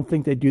 I don't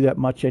think they do that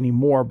much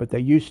anymore, but they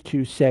used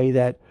to say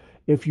that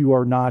if you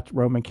are not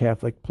Roman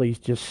Catholic, please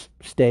just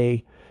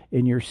stay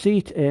in your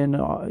seat and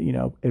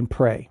and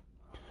pray.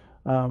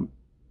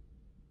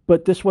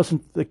 But this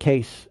wasn't the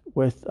case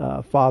with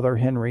Father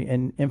Henri,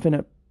 and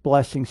infinite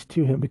blessings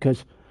to him,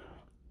 because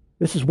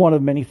this is one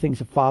of many things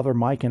that Father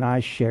Mike and I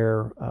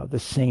share the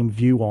same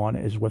view on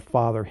as with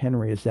Father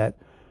Henri, is that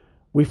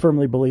we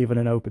firmly believe in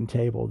an open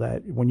table,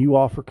 that when you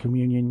offer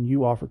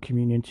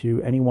communion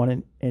to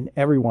anyone and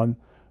everyone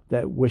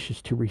that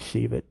wishes to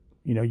receive it.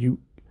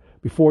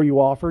 Before you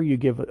offer, you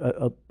give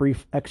a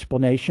brief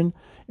explanation,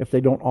 if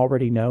they don't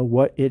already know,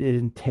 what it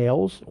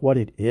entails, what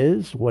it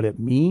is, what it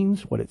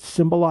means, what it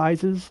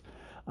symbolizes,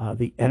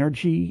 the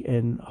energy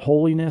and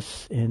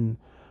holiness and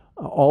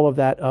all of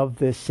that of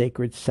this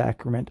sacred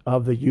sacrament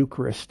of the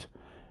Eucharist,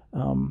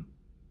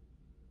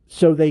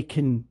 so they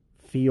can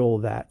feel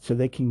that, so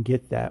they can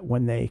get that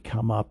when they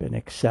come up and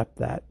accept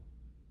that.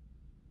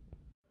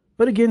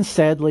 But again,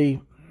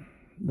 sadly,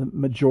 the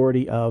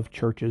majority of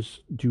churches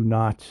do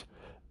not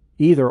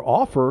either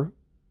offer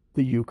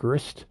the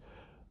Eucharist.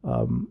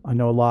 I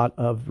know a lot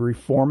of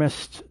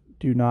Reformists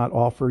do not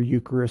offer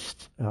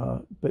Eucharist,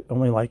 but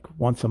only like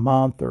once a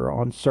month or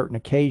on certain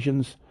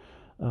occasions.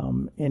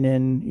 And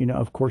then,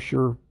 of course,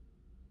 your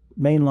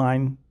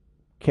mainline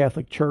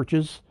Catholic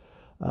churches,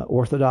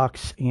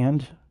 Orthodox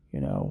and,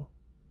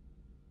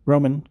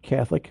 Roman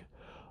Catholic,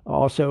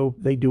 also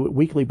they do it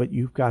weekly, but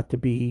you've got to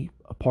be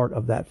a part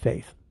of that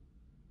faith.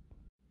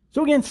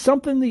 So again,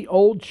 something the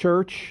old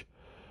church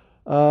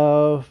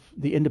of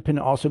the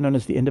independent, also known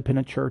as the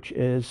independent church,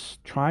 is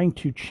trying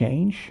to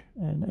change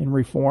and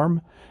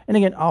reform. And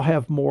again, I'll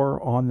have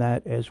more on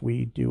that as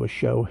we do a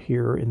show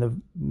here in the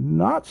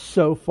not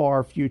so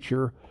far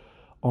future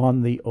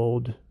on the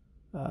old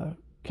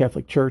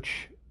Catholic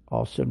Church,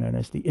 also known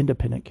as the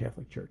independent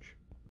Catholic Church.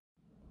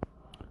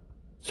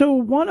 So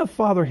one of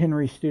Father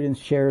Henri's students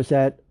shares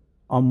that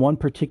on one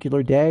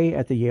particular day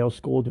at the Yale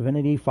School of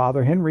Divinity,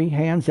 Father Henri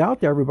hands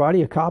out to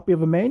everybody a copy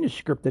of a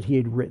manuscript that he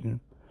had written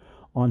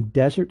on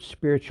desert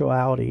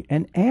spirituality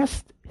and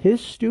asked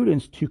his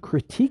students to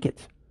critique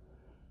it.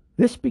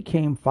 This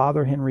became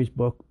Father Henri's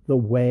book, The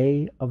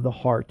Way of the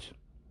Heart.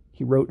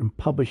 He wrote and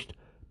published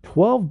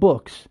 12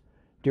 books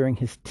during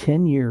his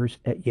 10 years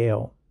at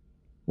Yale.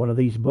 One of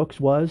these books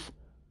was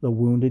The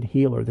Wounded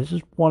Healer. This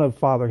is one of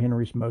Father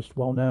Henri's most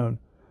well-known.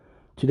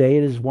 Today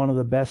it is one of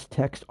the best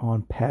texts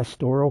on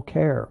pastoral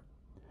care.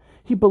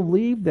 He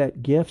believed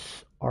that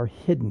gifts are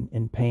hidden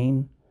in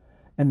pain,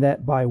 and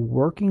that by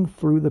working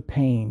through the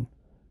pain,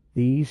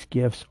 these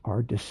gifts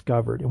are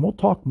discovered. And we'll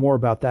talk more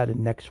about that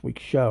in next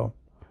week's show.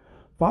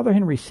 Father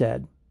Henri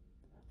said,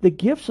 "The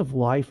gifts of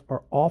life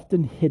are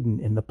often hidden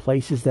in the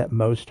places that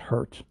most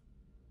hurt."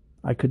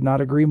 I could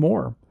not agree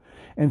more.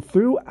 And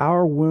through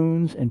our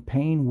wounds and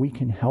pain, we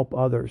can help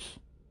others,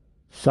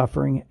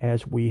 suffering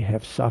as we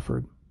have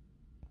suffered.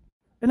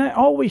 And I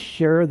always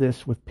share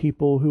this with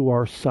people who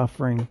are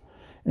suffering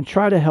and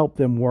try to help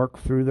them work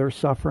through their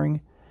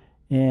suffering,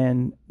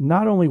 and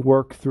not only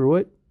work through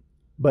it,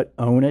 but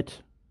own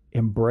it,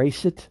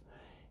 embrace it,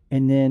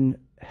 and then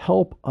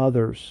help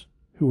others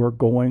who are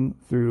going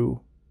through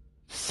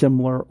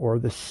similar or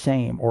the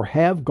same, or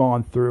have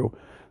gone through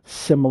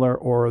similar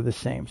or the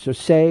same. So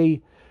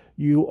say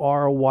you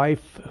are a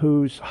wife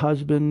whose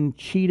husband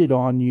cheated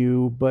on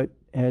you, but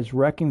has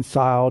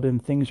reconciled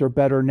and things are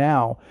better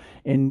now,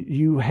 and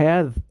you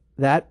have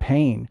that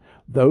pain,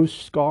 those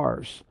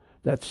scars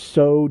that's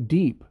so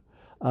deep,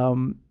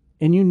 and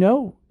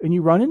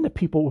you run into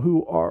people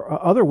who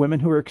are other women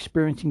who are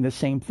experiencing the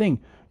same thing.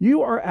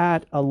 You are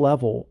at a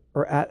level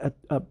or at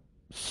a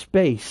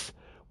space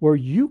where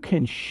you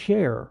can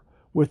share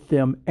with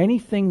them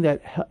anything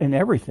and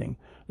everything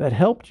that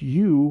helped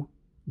you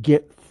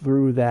get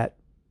through that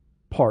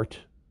part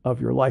of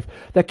your life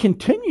that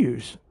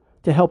continues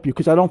to help you,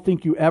 because I don't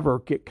think you ever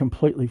get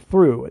completely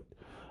through it,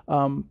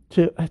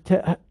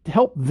 to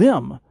help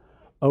them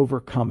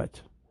overcome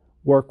it,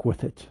 work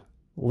with it,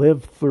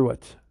 live through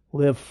it,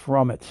 live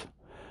from it.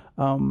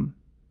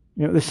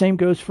 The same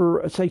goes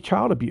for, say,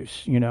 child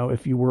abuse.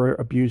 If you were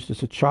abused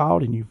as a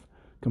child and you've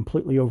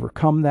completely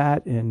overcome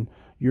that, and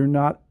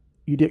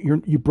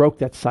you broke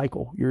that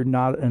cycle, you're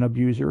not an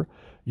abuser,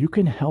 you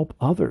can help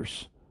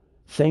others.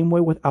 Same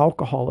way with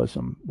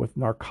alcoholism, with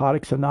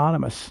Narcotics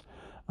Anonymous.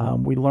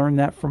 We learned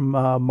that from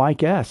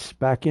Mike S.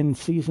 back in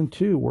season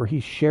 2, where he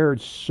shared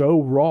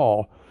so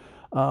raw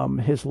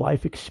his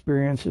life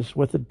experiences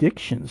with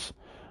addictions,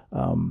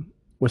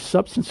 with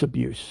substance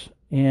abuse.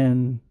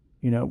 And,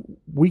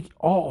 we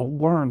all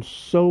learned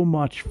so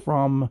much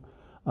from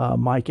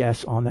Mike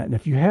S. on that. And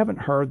if you haven't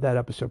heard that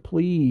episode,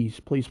 please,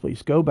 please,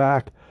 please go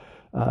back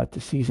to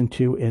season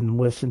 2 and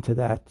listen to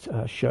that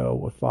show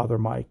with Father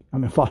Mike,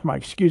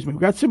 excuse me.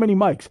 We've got so many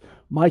Mikes.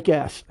 Mike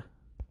S.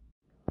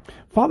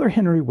 Father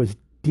Henri was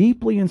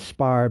deeply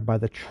inspired by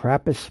the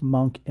Trappist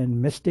monk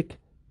and mystic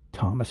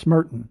Thomas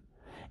Merton.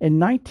 In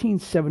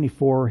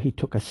 1974, he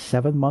took a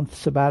 7-month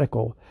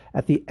sabbatical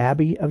at the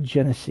Abbey of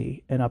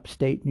Genesee in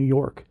upstate New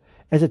York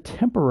as a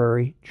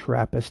temporary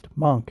Trappist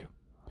monk.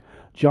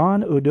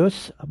 John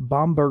Udus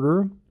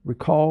Bomberger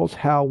recalls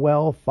how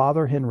well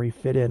Father Henri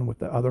fit in with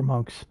the other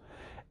monks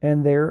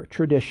and their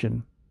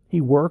tradition. He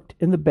worked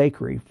in the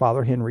bakery,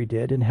 Father Henri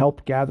did, and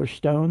helped gather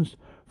stones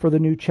for the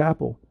new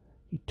chapel.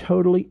 He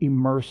totally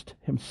immersed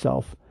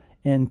himself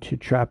into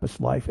Trappist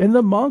life. And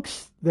the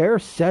monks there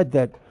said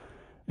that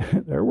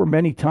there were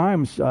many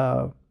times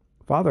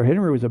Father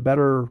Henri was a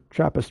better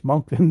Trappist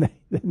monk than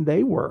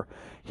they were.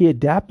 He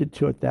adapted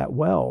to it that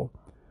well.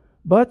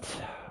 But,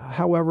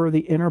 however,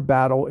 the inner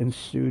battle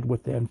ensued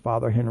within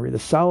Father Henri. The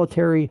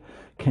solitary,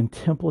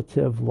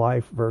 contemplative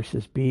life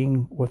versus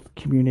being with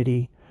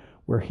community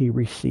where he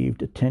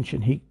received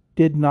attention. He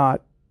did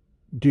not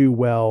do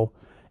well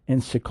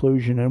in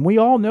seclusion. And we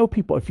all know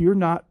people, if you're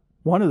not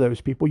one of those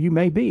people, you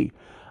may be,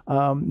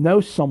 know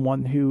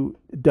someone who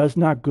does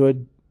not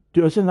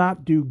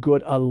do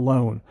good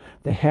alone.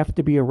 They have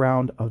to be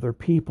around other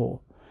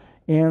people.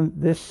 And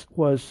this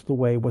was the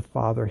way with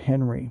Father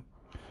Henri.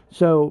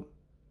 So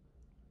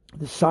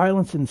the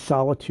silence and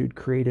solitude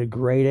created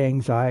great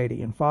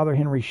anxiety, and Father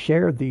Henri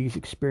shared these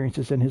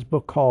experiences in his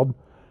book called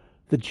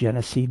The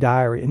Genesee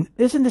Diary. And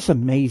isn't this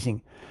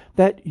amazing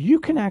that you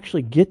can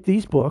actually get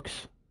these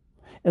books,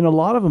 and a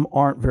lot of them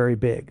aren't very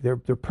big. They're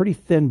pretty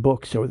thin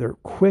books, so they're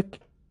quick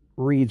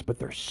reads, but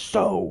they're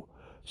so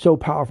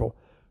powerful.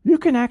 You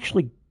can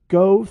actually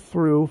go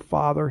through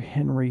Father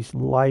Henri's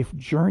life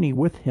journey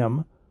with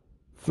him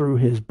through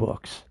his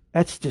books.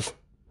 That's just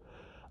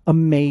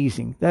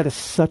amazing. That is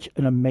such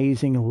an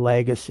amazing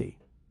legacy.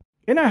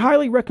 And I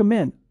highly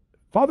recommend.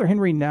 Father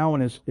Henri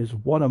Nouwen is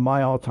one of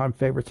my all-time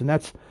favorites, and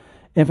that's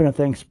infinite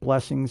thanks,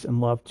 blessings, and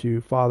love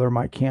to Father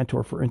Mike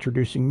Cantor for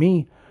introducing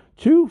me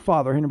to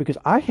Father Henri, because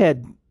I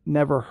had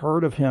never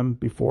heard of him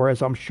before,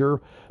 as I'm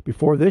sure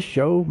before this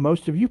show,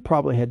 most of you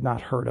probably had not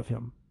heard of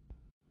him.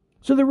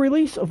 So the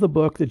release of the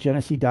book, The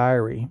Genesee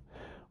Diary,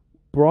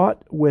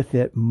 brought with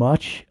it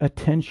much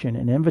attention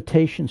and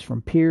invitations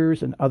from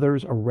peers and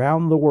others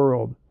around the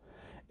world.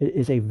 It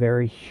is a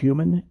very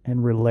human and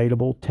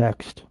relatable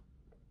text.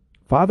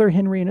 Father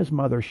Henri and his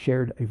mother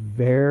shared a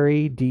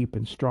very deep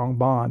and strong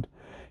bond.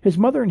 His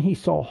mother and he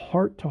saw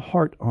heart to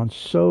heart on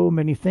so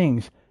many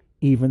things,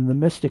 even the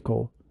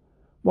mystical.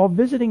 While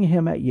visiting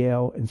him at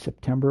Yale in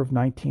September of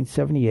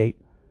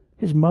 1978,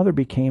 his mother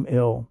became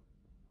ill.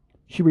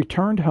 She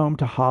returned home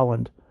to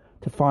Holland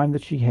to find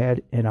that she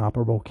had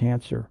inoperable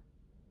cancer.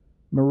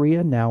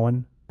 Maria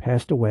Nouwen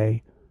passed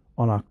away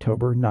on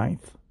October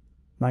 9th,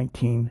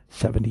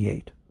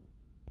 1978.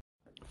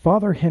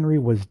 Father Henri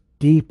was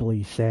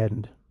deeply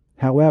saddened.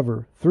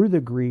 However, through the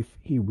grief,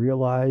 he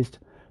realized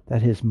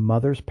that his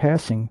mother's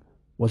passing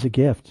was a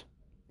gift.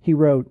 He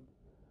wrote,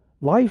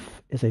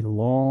 "Life is a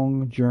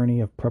long journey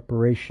of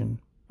preparation,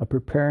 of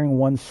preparing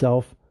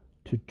oneself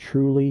to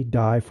truly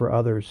die for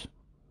others.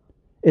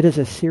 It is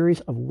a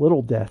series of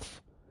little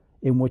deaths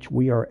in which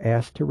we are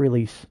asked to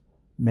release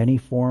many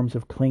forms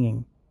of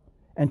clinging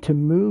and to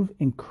move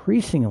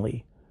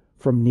increasingly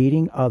from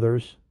needing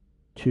others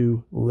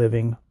to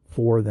living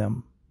for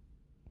them."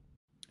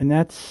 And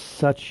that's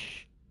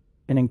such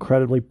an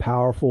incredibly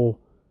powerful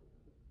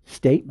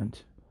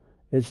statement,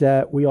 is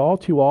that we all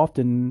too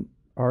often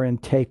are in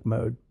take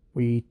mode.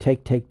 We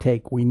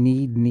take. We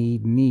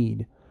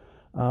need.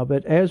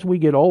 But as we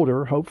get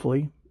older,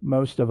 hopefully,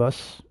 most of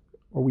us,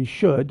 or we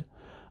should,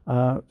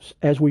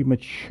 as we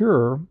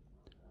mature,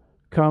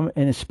 and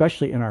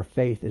especially in our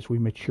faith, as we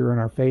mature in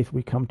our faith,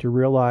 we come to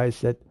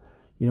realize that,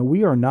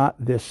 we are not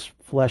this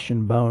flesh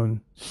and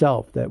bone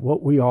self, that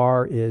what we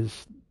are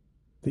is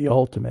the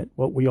ultimate.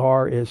 What we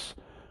are is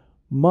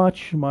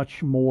much,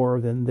 much more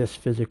than this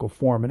physical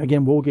form. And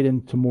again, we'll get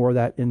into more of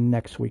that in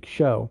next week's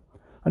show.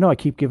 I know I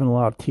keep giving a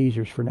lot of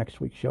teasers for next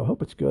week's show.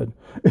 Hope it's good.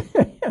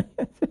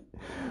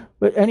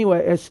 But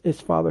anyway, as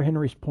Father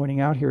Henry's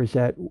pointing out here, is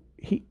that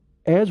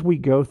as we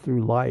go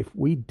through life,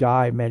 we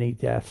die many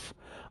deaths.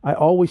 I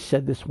always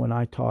said this when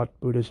I taught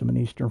Buddhism and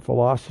Eastern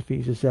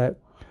philosophies, is that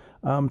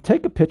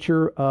take a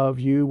picture of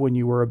you when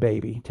you were a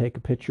baby. Take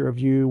a picture of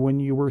you when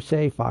you were,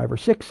 say, 5 or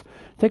 6.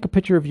 Take a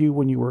picture of you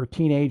when you were a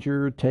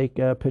teenager. Take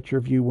a picture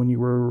of you when you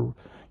were,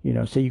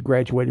 say you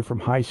graduated from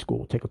high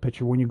school. Take a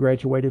picture when you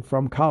graduated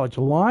from college.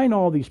 Line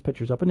all these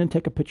pictures up and then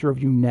take a picture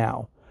of you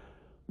now.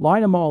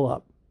 Line them all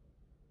up.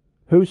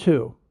 Who's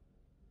who?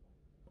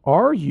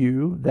 Are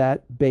you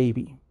that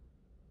baby?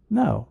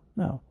 No.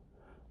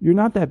 You're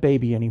not that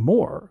baby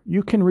anymore.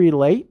 You can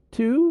relate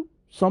to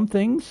some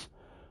things.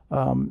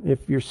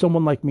 If you're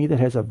someone like me that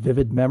has a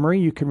vivid memory,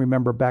 you can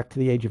remember back to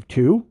the age of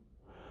 2,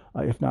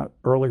 if not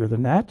earlier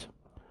than that.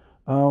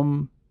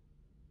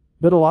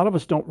 But a lot of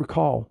us don't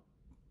recall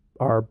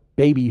our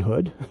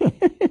babyhood.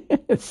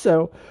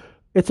 So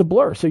it's a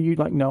blur. So you're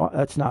like, no,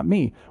 that's not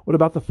me. What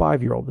about the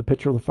 5-year-old, the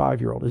picture of the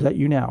 5-year-old? Is that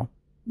you now?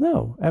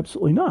 No,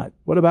 absolutely not.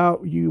 What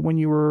about you when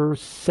you were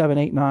 7,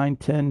 8, 9,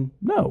 10?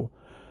 No.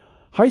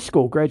 High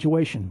school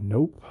graduation?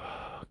 Nope.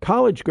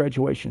 College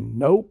graduation?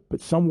 Nope. But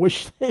some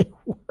wish they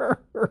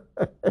were.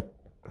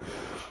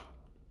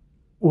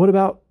 What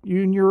about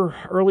you in your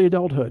early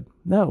adulthood?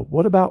 No.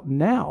 What about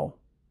now?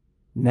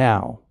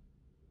 Now.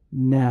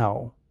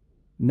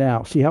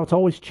 See how it's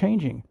always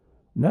changing?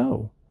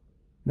 No,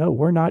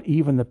 we're not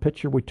even the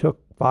picture we took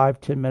 5,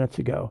 10 minutes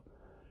ago.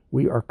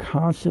 We are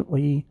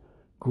constantly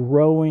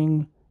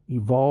growing,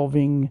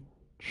 evolving,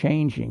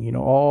 changing.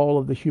 All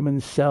of the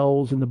human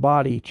cells in the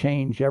body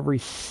change every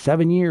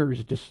 7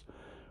 years.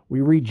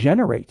 We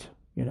regenerate,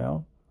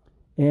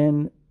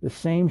 and the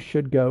same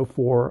should go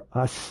for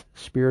us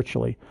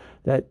spiritually,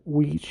 that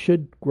we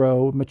should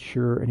grow,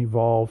 mature, and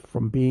evolve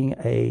from being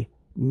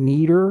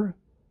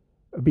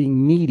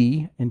being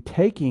needy and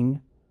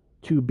taking,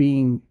 to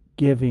being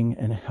giving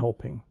and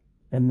helping.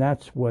 And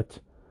that's what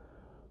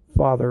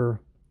Father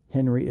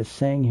Henri is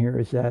saying here,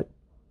 is that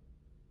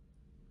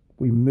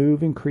we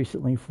move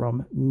increasingly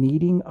from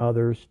needing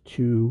others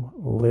to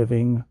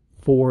living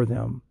for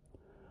them.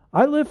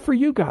 I live for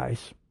you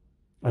guys.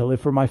 I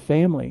live for my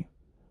family.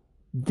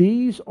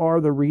 These are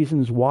the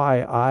reasons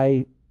why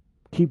I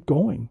keep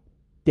going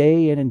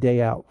day in and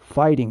day out,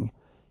 fighting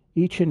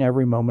each and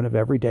every moment of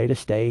every day to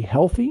stay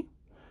healthy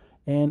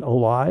and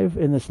alive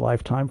in this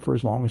lifetime for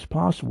as long as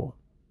possible,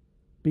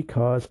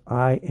 because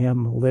I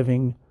am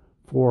living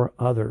for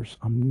others.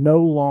 I'm no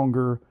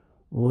longer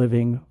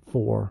living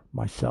for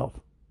myself.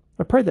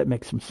 I pray that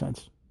makes some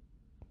sense.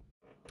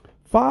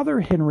 Father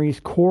Henri's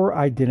core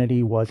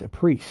identity was a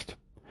priest.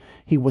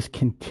 He was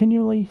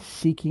continually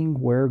seeking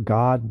where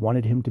God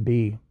wanted him to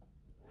be.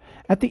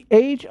 At the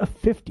age of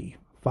 50,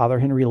 Father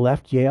Henri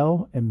left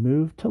Yale and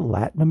moved to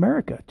Latin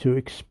America to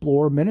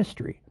explore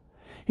ministry.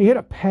 He had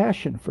a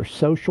passion for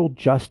social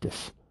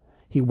justice.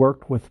 He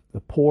worked with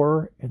the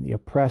poor and the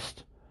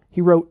oppressed. He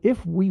wrote,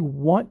 "If we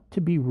want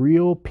to be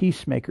real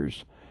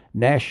peacemakers,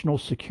 national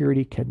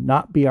security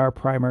cannot be our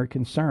primary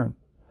concern.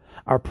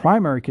 Our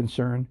primary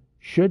concern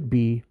should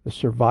be the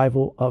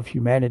survival of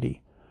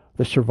humanity,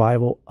 the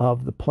survival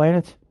of the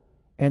planet,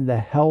 and the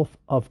health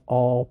of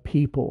all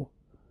people."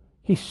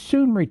 He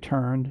soon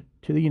returned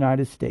to the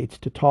United States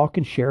to talk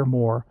and share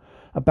more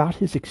about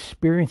his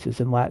experiences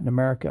in Latin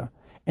America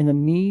and the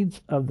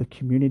needs of the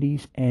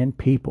communities and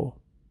people.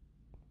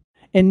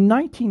 In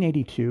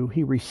 1982,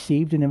 he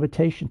received an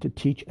invitation to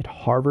teach at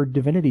Harvard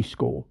Divinity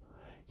School.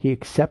 He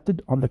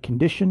accepted on the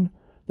condition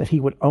that he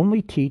would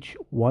only teach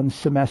 1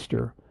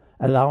 semester,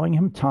 allowing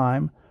him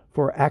time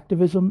for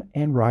activism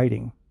and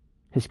writing.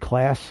 His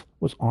class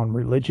was on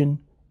religion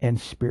and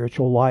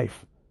spiritual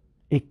life.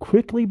 It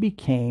quickly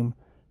became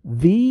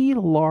the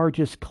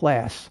largest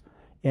class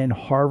in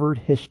Harvard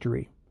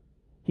history.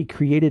 He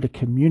created a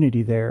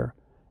community there,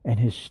 and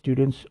his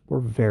students were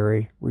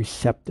very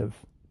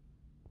receptive.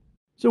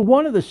 So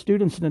one of the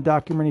students in the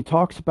documentary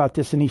talks about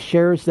this, and he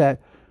shares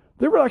that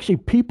there were actually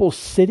people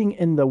sitting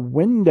in the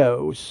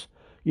windows.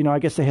 I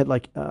guess they had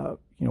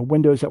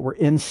windows that were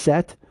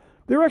inset.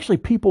 There were actually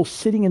people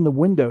sitting in the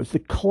windows. The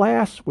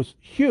class was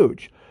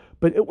huge,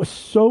 but it was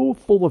so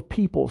full of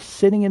people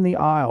sitting in the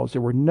aisles.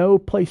 There were no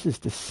places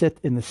to sit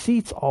in the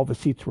seats. All the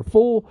seats were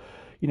full.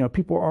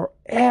 People are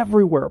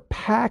everywhere,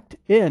 packed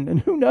in.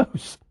 And who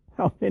knows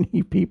how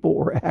many people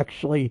were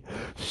actually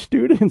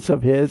students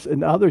of his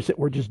and others that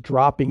were just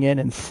dropping in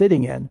and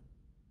sitting in.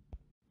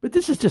 But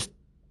this is just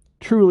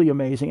truly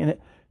amazing. And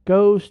it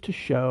goes to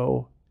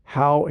show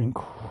how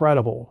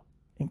incredible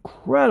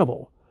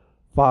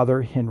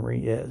Father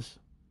Henri is.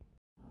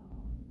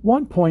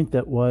 One point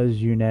that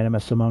was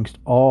unanimous amongst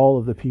all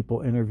of the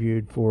people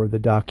interviewed for the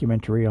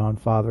documentary on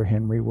Father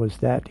Henri was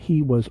that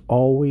he was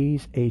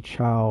always a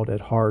child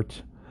at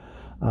heart.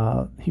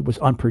 He was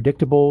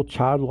unpredictable,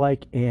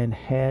 childlike, and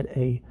had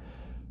a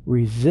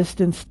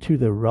resistance to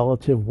the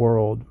relative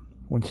world.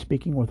 When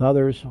speaking with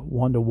others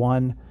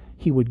one-to-one,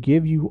 he would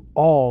give you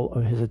all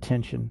of his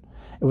attention.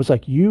 It was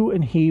like you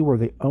and he were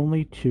the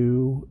only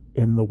two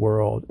in the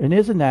world. And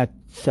isn't that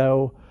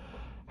so?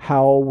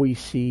 how we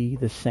see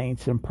the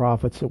saints and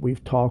prophets that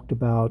we've talked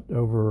about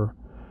over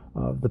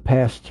the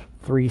past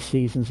 3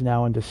 seasons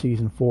now into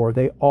season 4.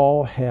 They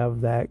all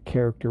have that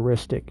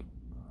characteristic.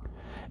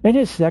 In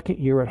his second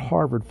year at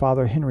Harvard,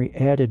 Father Henri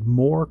added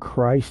more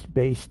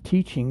Christ-based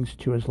teachings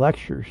to his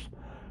lectures.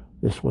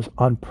 This was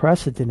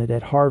unprecedented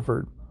at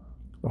Harvard.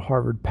 The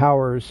Harvard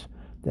powers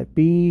that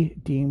be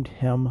deemed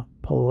him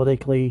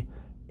politically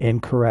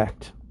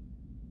incorrect.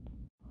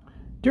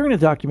 During the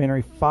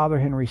documentary, Father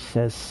Henri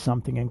says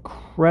something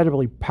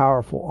incredibly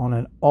powerful on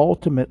an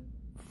ultimate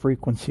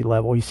frequency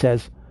level. He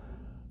says,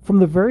 "From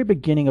the very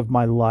beginning of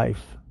my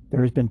life,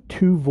 there has been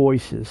 2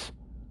 voices.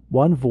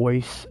 One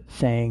voice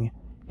saying,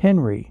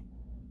 'Henri,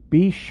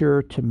 be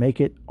sure to make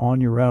it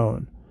on your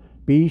own.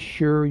 Be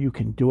sure you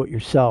can do it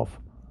yourself.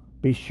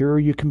 Be sure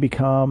you can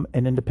become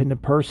an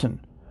independent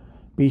person.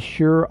 Be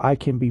sure I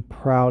can be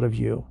proud of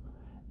you.'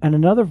 And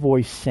another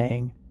voice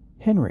saying,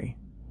 'Henri,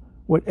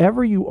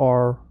 whatever you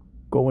are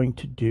going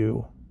to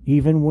do,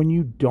 even when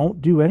you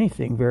don't do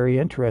anything very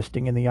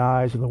interesting in the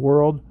eyes of the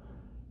world,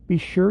 be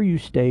sure you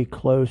stay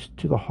close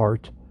to the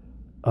heart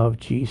of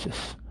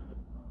Jesus.'"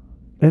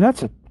 And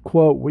that's a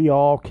quote we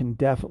all can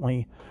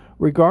definitely,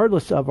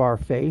 regardless of our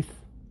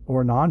faith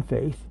or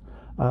non-faith,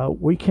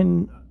 we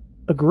can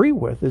agree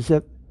with, is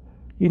that,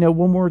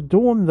 when we're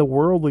doing the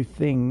worldly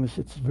things,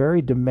 it's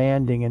very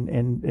demanding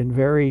and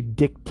very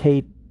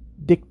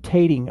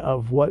dictating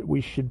of what we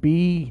should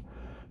be,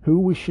 who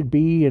we should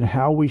be, and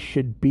how we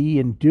should be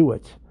and do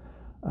it.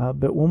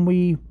 But when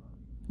we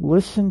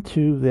listen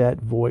to that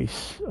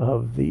voice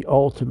of the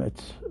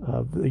ultimate,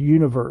 of the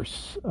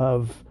universe,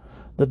 of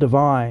the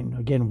divine,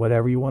 again,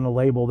 whatever you want to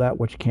label that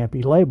which can't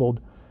be labeled,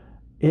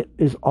 it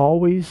is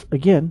always,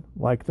 again,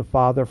 like the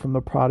father from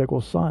the prodigal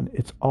son.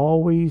 It's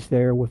always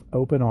there with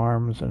open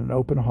arms and an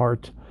open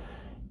heart,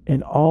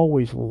 and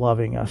always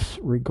loving us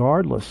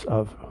regardless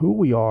of who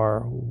we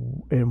are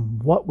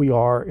and what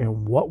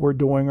we're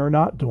doing or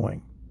not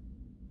doing.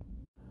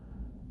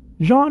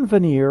 Jean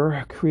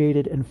Vanier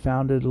created and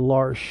founded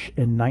L'Arche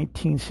in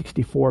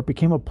 1964. It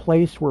became a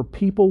place where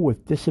people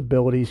with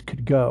disabilities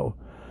could go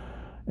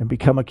and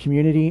become a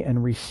community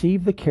and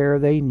receive the care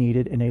they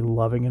needed in a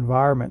loving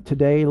environment.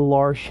 Today,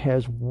 L'Arche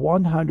has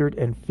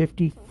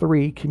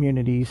 153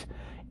 communities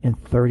in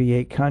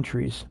 38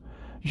 countries.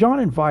 Jean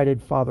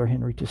invited Father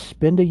Henri to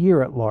spend a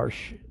year at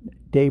L'Arche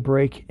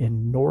Daybreak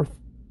in North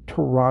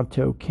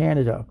Toronto,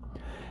 Canada,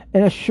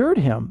 and assured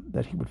him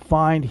that he would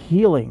find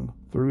healing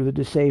through the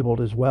disabled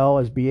as well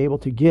as be able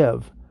to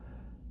give.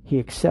 He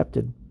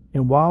accepted,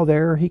 and while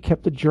there he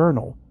kept a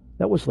journal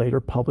that was later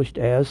published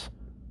as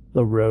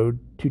The Road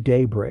to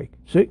Daybreak.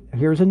 So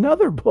here's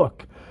another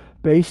book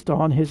based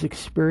on his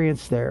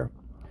experience there.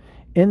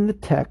 In the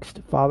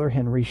text, Father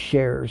Henri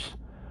shares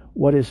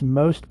what is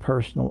most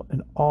personal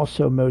and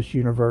also most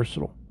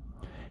universal.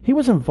 He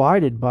was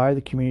invited by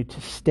the community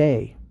to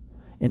stay.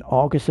 In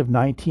August of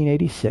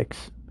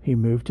 1986, he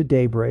moved to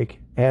Daybreak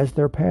as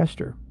their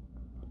pastor.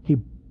 He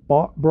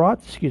brought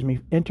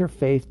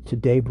interfaith to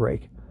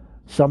Daybreak,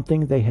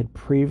 something they had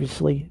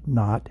previously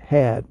not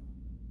had.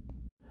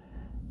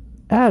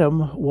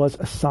 Adam was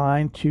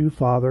assigned to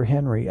Father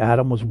Henri.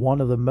 Adam was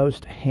one of the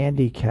most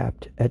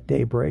handicapped at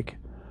Daybreak.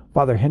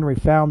 Father Henri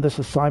found this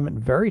assignment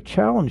very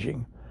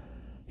challenging.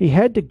 He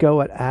had to go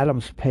at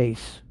Adam's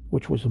pace,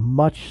 which was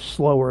much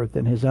slower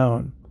than his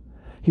own.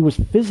 He was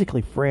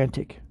physically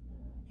frantic.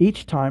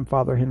 Each time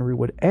Father Henri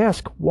would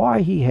ask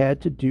why he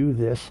had to do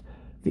this,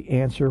 the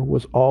answer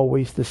was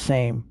always the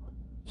same: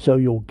 "So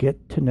you'll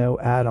get to know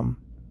Adam."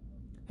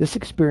 This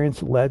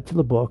experience led to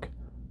the book,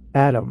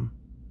 Adam,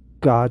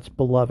 God's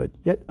Beloved.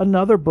 Yet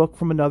another book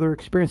from another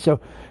experience. So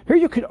here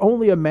you could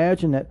only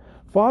imagine that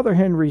Father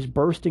Henri's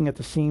bursting at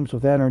the seams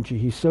with energy.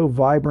 He's so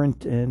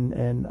vibrant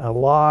and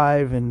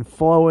alive and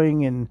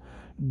flowing and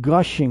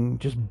gushing,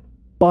 just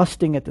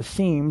busting at the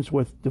seams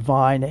with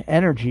divine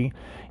energy.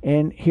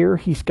 And here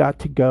he's got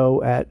to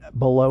go at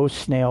below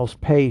snail's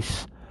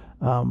pace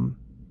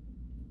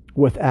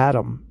with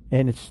Adam.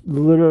 And it's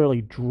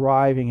literally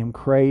driving him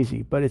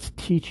crazy, but it's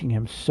teaching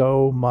him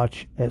so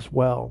much as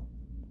well.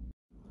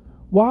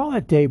 While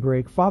at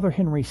Daybreak, Father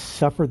Henri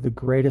suffered the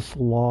greatest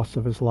loss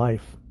of his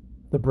life,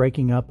 the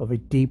breaking up of a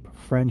deep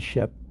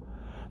friendship.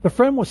 The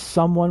friend was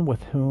someone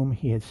with whom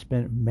he had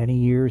spent many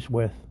years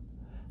with.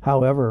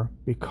 However,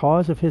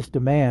 because of his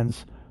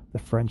demands, the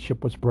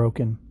friendship was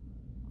broken.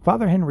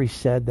 Father Henri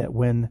said that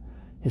when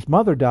his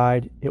mother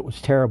died, it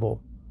was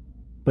terrible,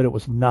 but it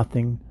was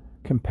nothing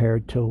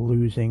compared to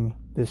losing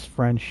this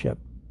friendship.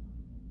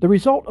 The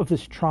result of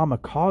this trauma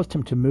caused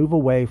him to move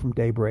away from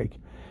Daybreak.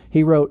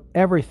 He wrote,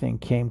 "Everything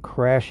came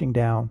crashing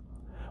down.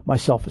 My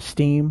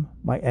self-esteem,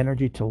 my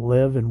energy to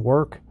live and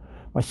work,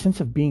 my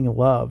sense of being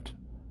loved,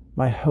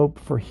 my hope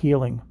for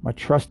healing, my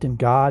trust in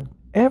God,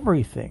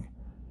 everything.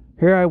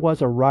 Here I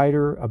was, a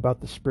writer about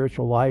the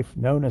spiritual life,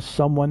 known as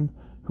someone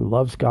who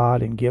loves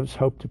God and gives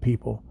hope to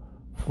people,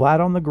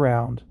 flat on the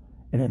ground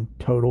and in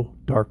total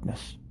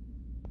darkness."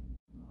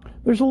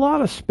 There's a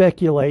lot of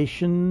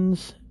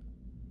speculations,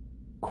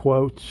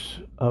 quotes,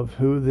 of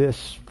who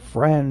this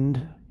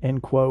friend,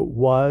 end quote,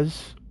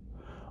 was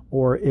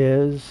or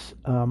is.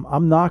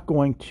 I'm not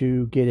going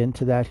to get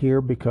into that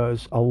here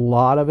because a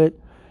lot of it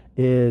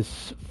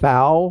is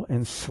foul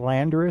and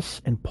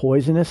slanderous and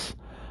poisonous.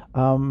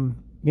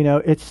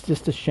 It's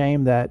just a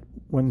shame that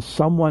when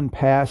someone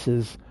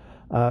passes,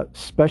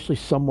 especially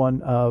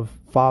someone of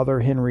Father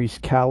Henry's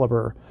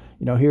caliber,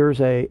 here's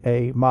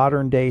a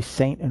modern day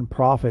saint and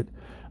prophet.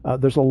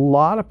 There's a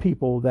lot of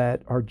people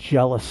that are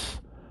jealous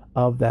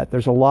of that.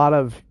 There's a lot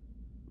of,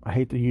 I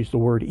hate to use the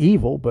word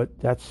evil, but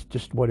that's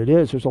just what it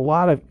is. There's a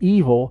lot of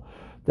evil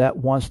that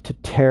wants to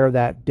tear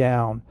that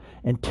down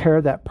and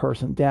tear that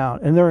person down.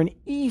 And they're an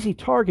easy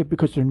target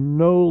because they're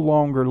no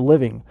longer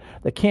living.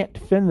 They can't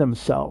defend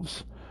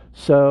themselves.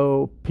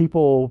 So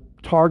people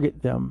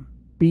target them,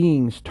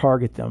 beings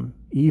target them,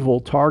 evil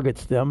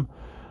targets them,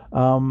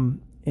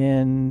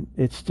 and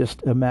it's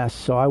just a mess.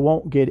 So I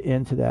won't get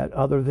into that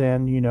other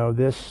than,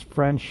 this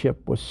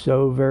friendship was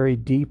so very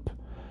deep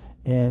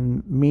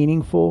and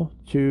meaningful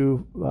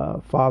to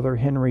Father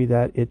Henri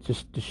that it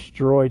just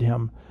destroyed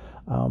him.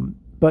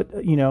 But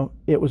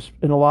it was,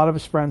 and a lot of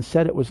his friends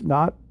said it was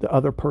not the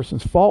other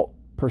person's fault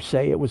per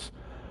se. It was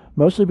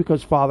mostly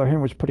because Father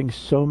Henri was putting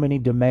so many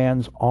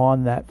demands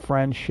on that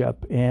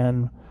friendship,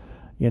 and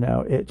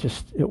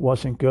it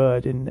wasn't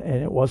good, and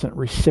it wasn't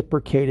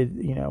reciprocated,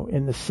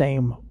 in the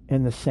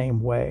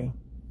same way.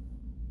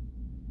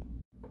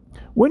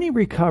 When he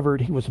recovered,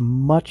 he was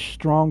much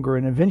stronger,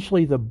 and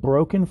eventually the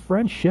broken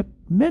friendship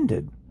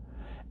mended.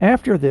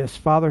 After this,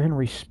 Father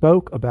Henri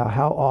spoke about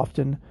how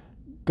often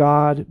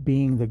God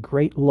being the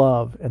great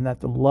love, and that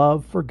the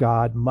love for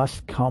God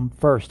must come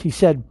first. He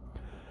said,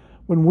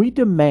 when we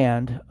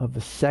demand of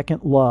the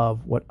second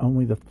love what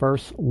only the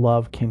first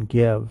love can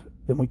give,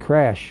 then we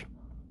crash.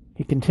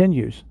 He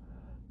continues,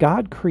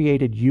 God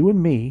created you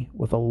and me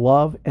with a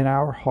love in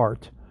our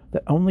heart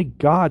that only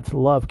God's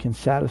love can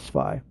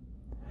satisfy.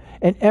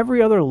 And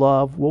every other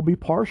love will be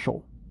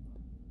partial,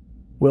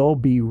 will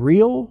be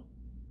real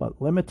but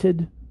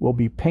limited, will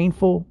be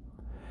painful.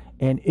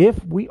 And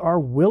if we are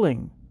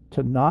willing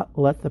to not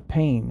let the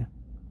pain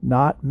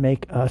not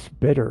make us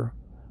bitter,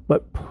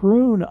 but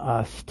prune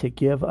us to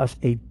give us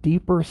a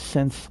deeper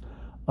sense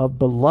of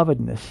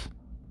belovedness,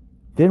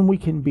 then we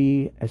can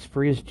be as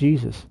free as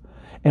Jesus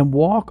and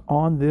walk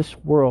on this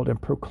world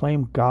and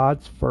proclaim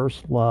God's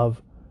first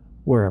love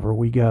wherever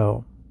we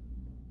go.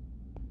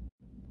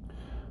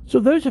 So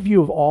those of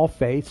you of all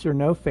faiths or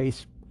no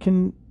faiths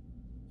can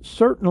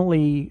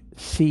certainly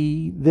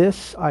see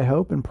this, I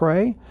hope and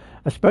pray.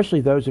 Especially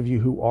those of you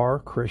who are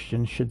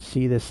Christians should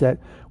see this, that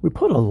we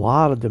put a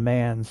lot of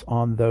demands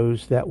on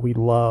those that we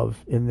love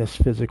in this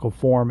physical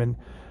form. And,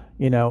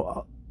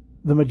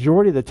 the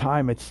majority of the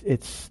time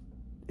it's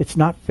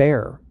not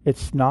fair.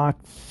 It's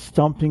not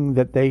something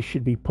that they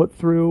should be put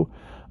through.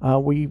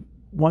 We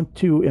want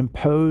to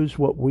impose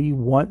what we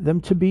want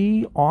them to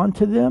be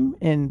onto them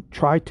and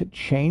try to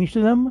change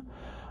them.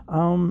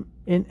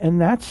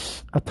 And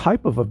that's a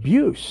type of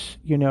abuse,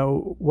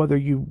 whether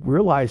you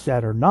realize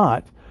that or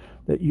not.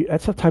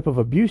 That's a type of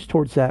abuse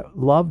towards that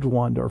loved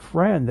one or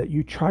friend, that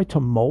you try to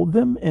mold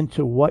them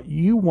into what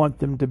you want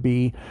them to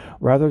be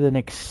rather than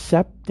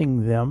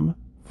accepting them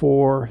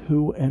for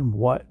who and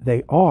what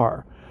they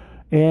are.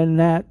 And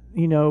that,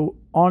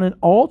 on an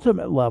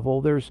ultimate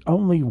level, there's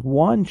only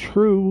one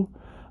true,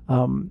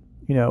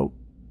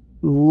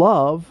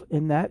 love,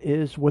 and that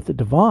is with the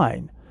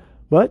divine.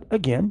 But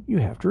again, you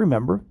have to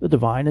remember the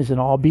divine is in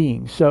all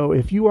beings. So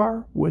if you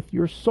are with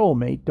your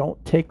soulmate,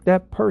 don't take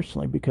that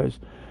personally, because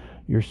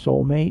your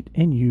soulmate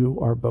and you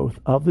are both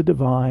of the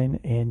divine,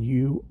 and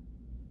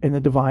the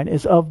divine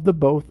is of the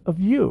both of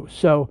you.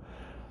 So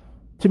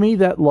to me,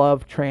 that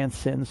love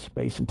transcends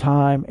space and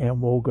time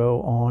and will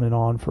go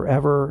on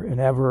forever and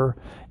ever.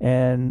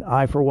 And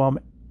I, for one,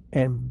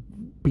 am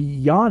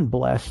beyond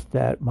blessed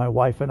that my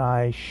wife and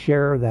I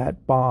share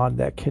that bond,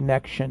 that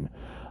connection,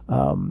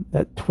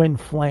 that twin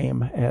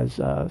flame, as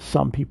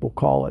some people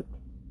call it.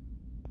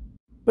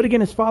 But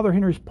again, as Father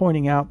Henry is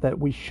pointing out, that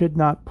we should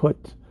not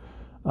put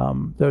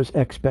those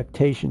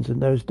expectations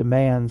and those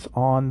demands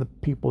on the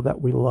people that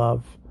we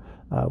love.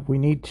 We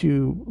need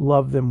to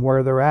love them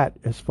where they're at,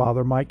 as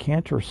Father Mike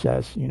Cantor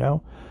says,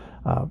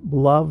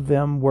 love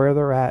them where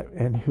they're at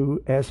and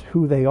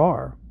who they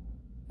are.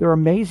 They're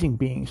amazing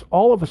beings.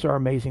 All of us are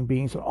amazing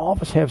beings, and all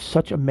of us have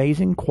such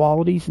amazing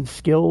qualities and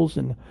skills,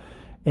 and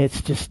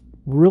it's just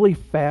really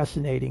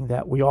fascinating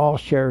that we all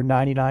share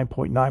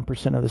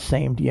 99.9% of the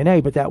same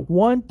DNA, but that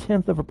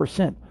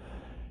 0.1%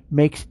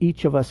 makes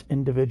each of us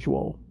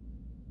individual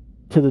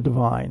to the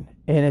divine.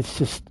 And it's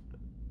just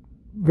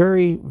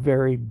very,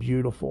 very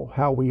beautiful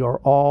how we are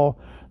all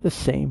the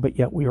same, but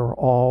yet we are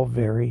all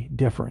very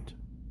different.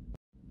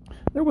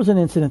 There was an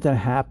incident that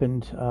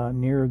happened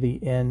near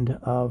the end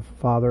of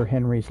Father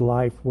Henri's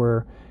life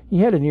where he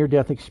had a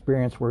near-death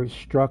experience where he was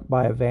struck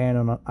by a van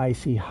on an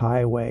icy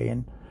highway,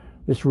 and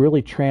this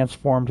really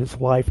transformed his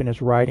life and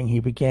his writing. He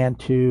began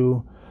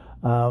to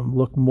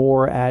look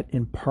more at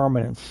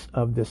impermanence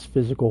of this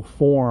physical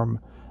form,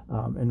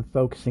 and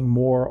focusing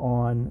more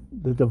on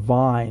the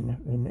divine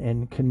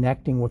and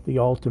connecting with the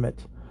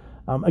ultimate.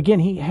 Again,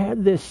 he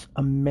had this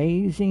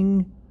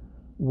amazing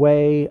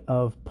way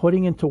of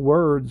putting into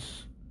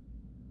words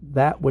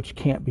that which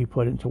can't be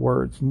put into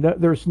words. No,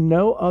 there's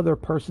no other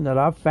person that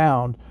I've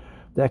found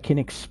that can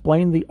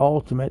explain the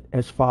ultimate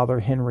as Father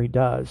Henri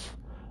does.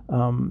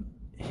 And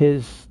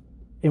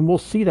we'll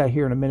see that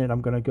here in a minute.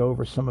 I'm going to go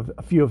over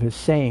a few of his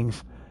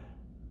sayings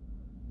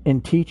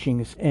and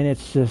teachings, and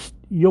it's just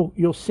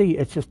you'll see.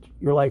 It's just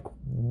you're like,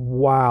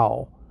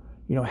 wow,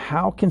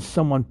 how can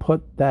someone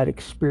put that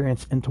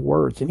experience into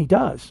words? And he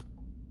does.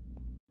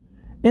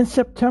 In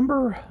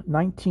September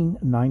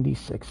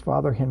 1996,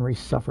 Father Henri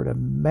suffered a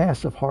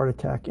massive heart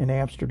attack in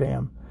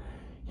Amsterdam.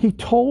 He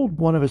told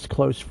one of his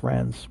close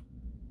friends,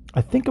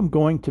 "I think I'm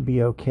going to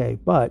be okay,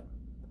 but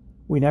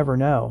we never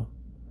know.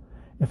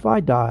 If I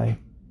die,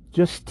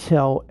 just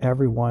tell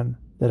everyone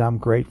that I'm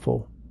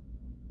grateful,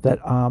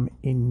 that I'm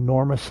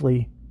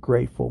enormously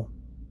grateful.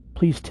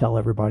 Please tell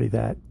everybody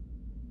that."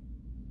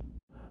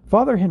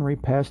 Father Henri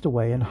passed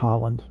away in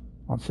Holland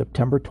on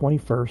September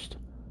 21st,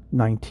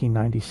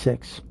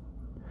 1996.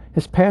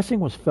 His passing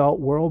was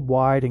felt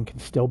worldwide and can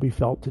still be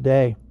felt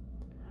today.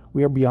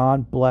 We are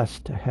beyond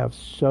blessed to have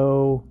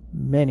so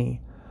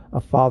many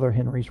of Father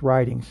Henri's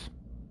writings.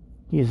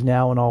 He is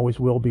now and always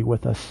will be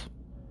with us.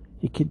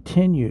 He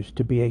continues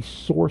to be a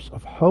source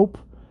of hope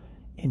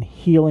and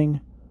healing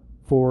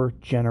for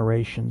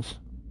generations.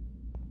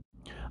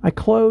 I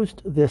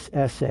closed this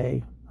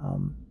essay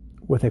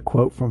with a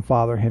quote from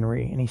Father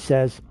Henri, and he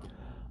says,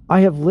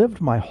 "I have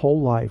lived my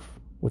whole life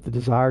with the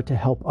desire to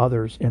help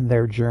others in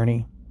their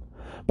journey.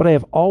 But I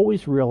have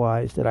always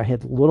realized that I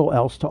had little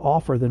else to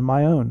offer than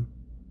my own,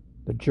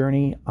 the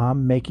journey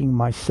I'm making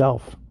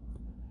myself.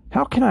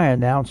 How can I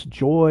announce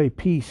joy,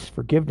 peace,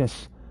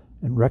 forgiveness,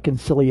 and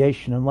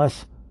reconciliation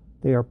unless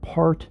they are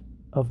part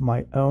of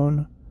my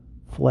own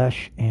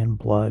flesh and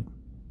blood?"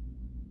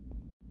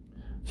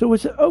 So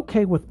is it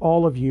okay with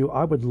all of you?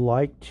 I would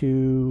like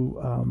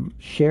to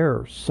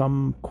share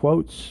some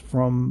quotes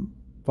from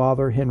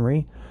Father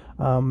Henri.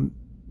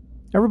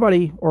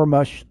 Everybody, or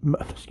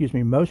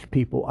most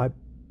people, I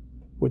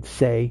would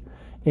say,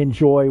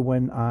 enjoy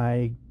when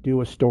I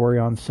do a story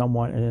on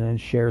someone and then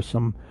share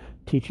some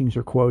teachings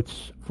or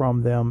quotes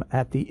from them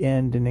at the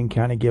end, and then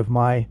kind of give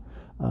my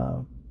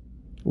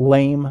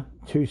lame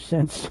 2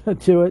 cents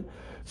to it.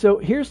 So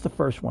here's the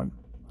first one.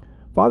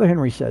 Father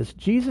Henri says,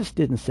 Jesus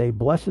didn't say,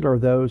 "Blessed are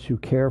those who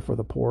care for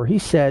the poor." He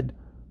said,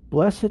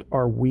 "Blessed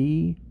are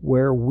we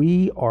where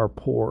we are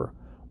poor,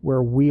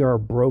 where we are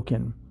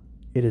broken.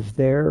 It is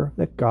there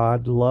that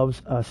God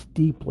loves us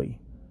deeply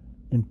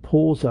and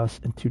pulls us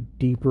into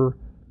deeper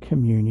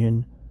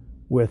communion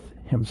with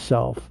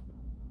himself."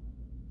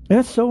 And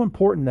it's so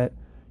important that,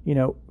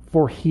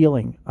 for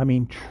healing,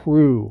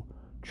 true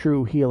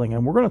healing.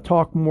 And we're going to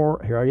talk more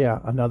here.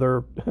 Yeah,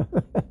 another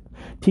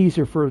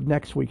teaser for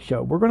next week's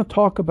show. We're going to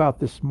talk about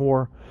this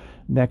more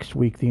next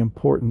week, the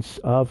importance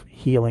of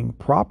healing,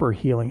 proper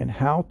healing, and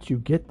how to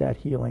get that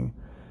healing.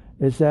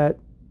 Is that,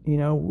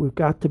 we've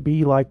got to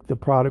be like the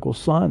prodigal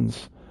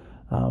sons,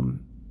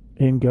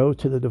 and go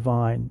to the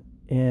divine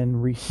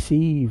and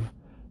receive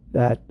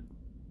that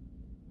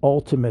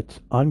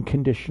ultimate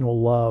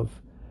unconditional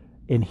love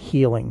and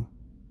healing.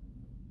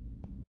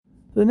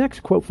 The next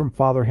quote from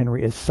Father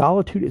Henri is,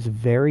 "Solitude is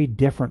very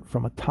different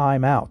from a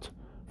time out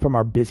from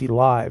our busy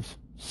lives.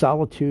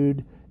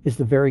 Solitude is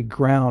the very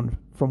ground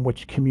from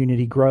which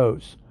community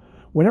grows.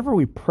 Whenever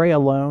we pray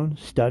alone,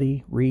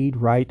 study, read,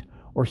 write,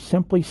 or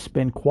simply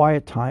spend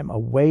quiet time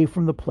away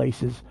from the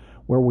places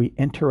where we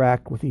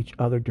interact with each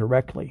other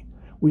directly,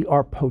 we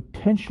are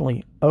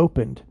potentially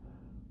opened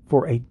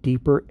for a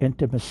deeper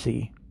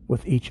intimacy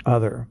with each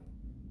other."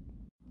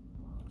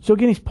 So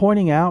again, he's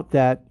pointing out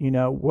that,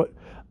 what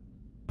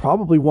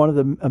probably one of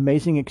the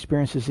amazing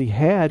experiences he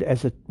had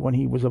when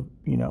he was a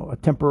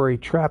temporary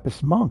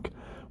Trappist monk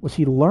was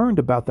he learned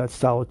about that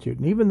solitude.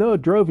 And even though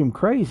it drove him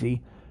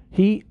crazy,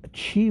 he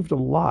achieved a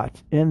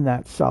lot in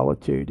that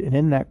solitude and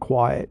in that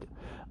quiet,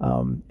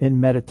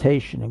 in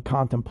meditation and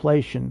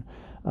contemplation,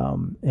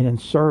 and in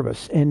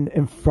service.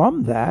 And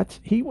from that,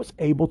 he was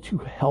able to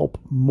help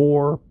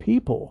more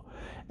people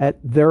at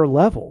their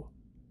level.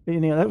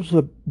 And, that was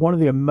one of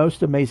the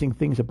most amazing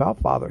things about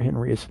Father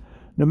Henri is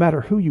no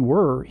matter who you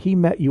were, he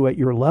met you at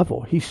your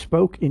level. He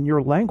spoke in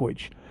your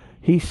language.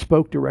 He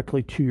spoke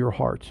directly to your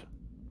heart.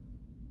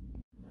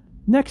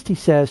 Next, he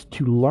says,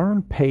 to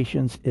learn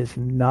patience is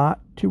not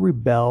to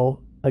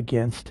rebel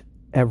against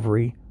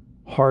every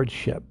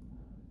hardship.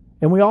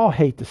 And we all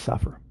hate to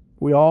suffer.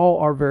 We all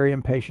are very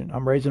impatient.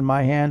 I'm raising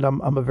my hand.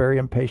 I'm a very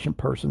impatient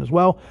person as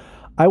well.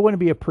 I want to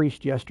be a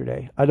priest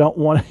yesterday. I don't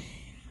want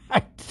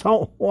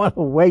to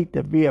wait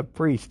to be a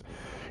priest.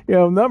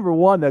 Number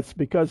one, that's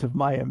because of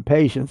my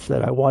impatience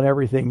that I want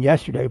everything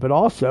yesterday, but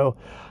also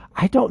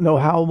I don't know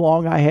how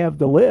long I have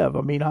to live.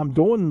 I'm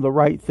doing the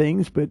right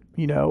things, but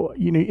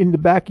in the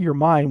back of your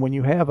mind, when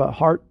you have a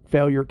heart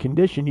failure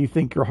condition, you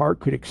think your heart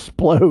could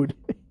explode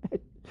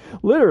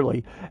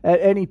literally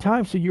at any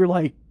time. So you're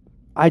like,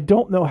 I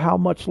don't know how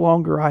much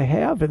longer I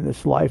have in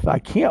this life. I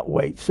can't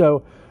wait.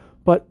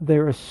 But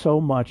there is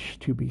so much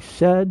to be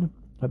said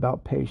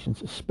about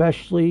patience,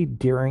 especially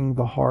during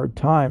the hard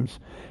times,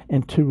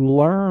 and to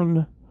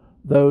learn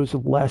those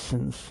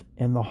lessons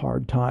in the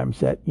hard times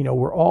that,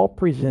 we're all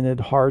presented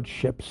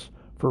hardships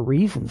for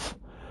reasons,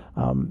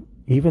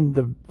 even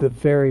the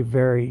very,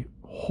 very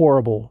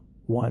horrible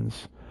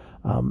ones.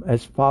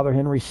 As Father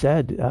Henry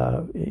said,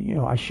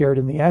 I shared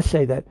in the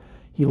essay that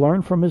he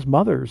learned from his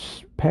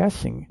mother's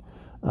passing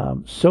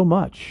so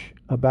much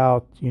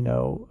about,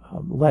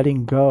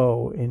 letting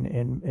go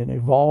and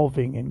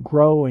evolving and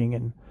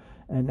growing,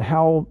 and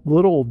how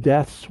little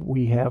deaths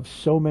we have,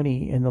 so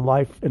many in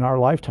our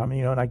lifetime.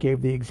 And I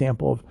gave the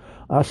example of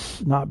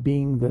us not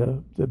being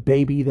the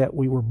baby that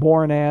we were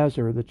born as,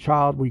 or the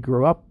child we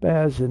grew up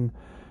as, and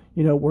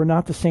we're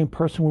not the same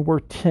person we were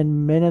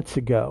 10 minutes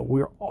ago.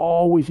 We're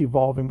always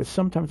evolving, but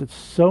sometimes it's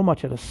so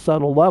much at a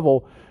subtle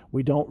level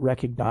we don't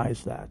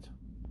recognize that.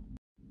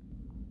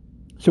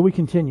 So we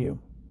continue.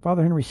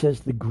 Father Henry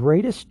says the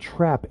greatest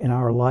trap in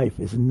our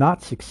life is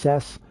not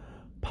success,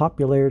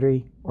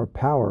 popularity, or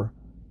power,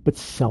 but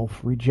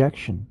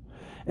self-rejection.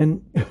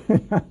 And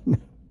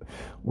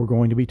we're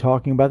going to be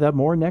talking about that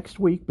more next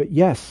week. But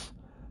yes,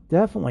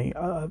 definitely,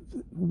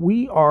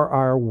 we are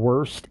our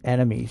worst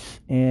enemies,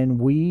 and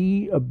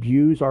we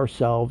abuse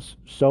ourselves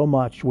so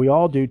much. We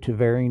all do, to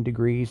varying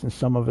degrees, and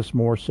some of us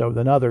more so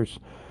than others.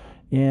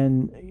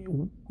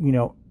 And,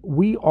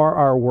 we are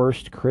our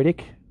worst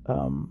critic.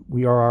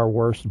 We are our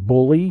worst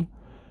bully.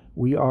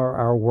 We are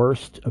our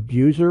worst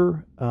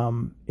abuser.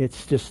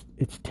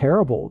 It's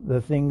terrible,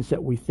 the things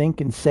that we think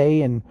and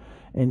say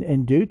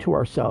and do to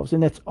ourselves.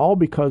 And it's all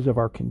because of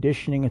our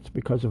conditioning. It's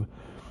because of,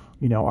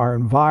 our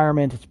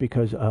environment. It's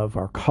because of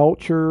our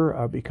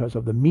culture, because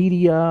of the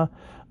media.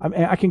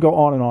 I can go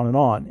on and on and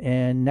on.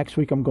 And next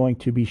week I'm going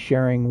to be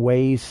sharing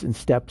ways and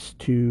steps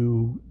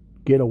to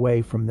get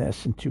away from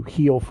this and to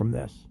heal from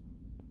this.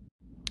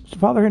 So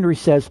Father Henry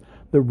says,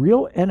 the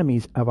real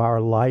enemies of our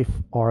life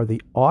are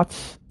the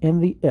oughts and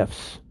the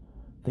ifs.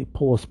 They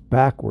pull us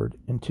backward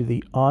into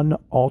the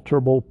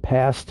unalterable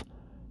past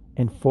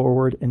and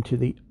forward into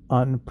the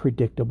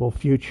unpredictable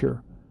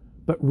future.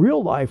 But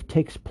real life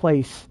takes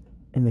place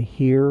in the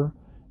here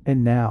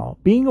and now.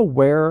 Being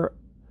aware,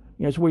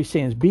 that's what he's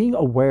saying, is being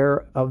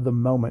aware of the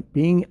moment,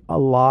 being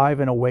alive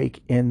and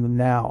awake in the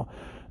now.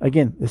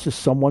 Again, this is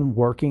someone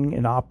working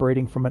and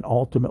operating from an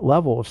ultimate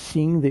level of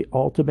seeing the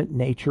ultimate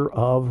nature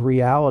of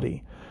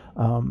reality.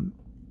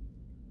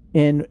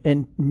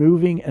 And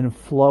moving and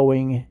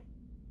flowing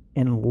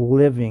and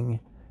living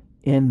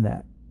in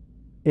that.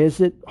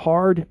 Is it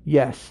hard?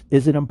 Yes.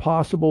 Is it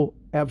impossible?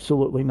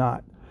 Absolutely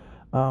not.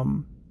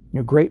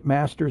 Great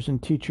masters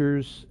and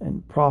teachers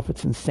and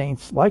prophets and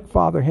saints like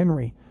Father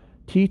Henry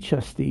teach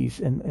us these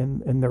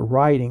in their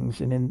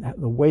writings and in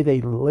the way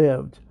they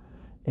lived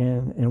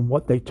and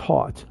what they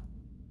taught.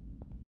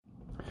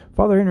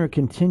 Father Henry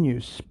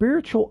continues,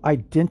 spiritual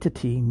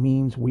identity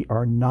means we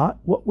are not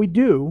what we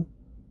do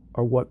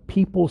or what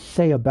people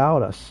say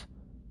about us,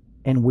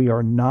 and we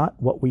are not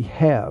what we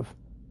have.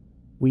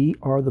 We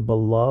are the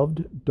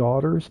beloved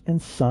daughters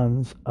and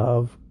sons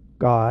of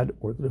God,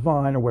 or the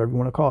divine, or whatever you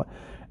want to call it.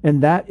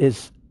 And that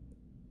is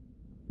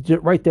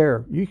right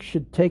there. You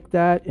should take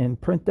that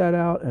and print that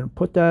out and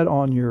put that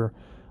on your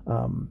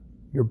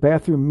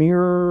bathroom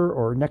mirror,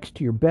 or next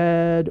to your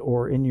bed,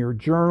 or in your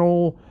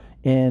journal,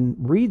 and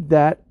read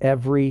that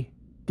every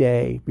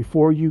day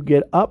before you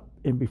get up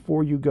and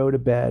before you go to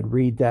bed.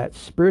 Read that.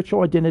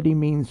 Spiritual identity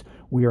means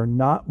we are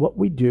not what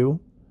we do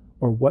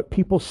or what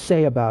people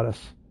say about us,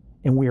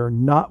 and we are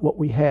not what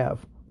we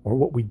have, or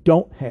what we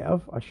don't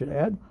have, I should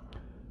add.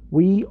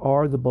 We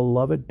are the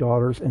beloved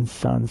daughters and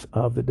sons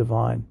of the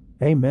divine.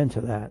 Amen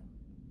to that.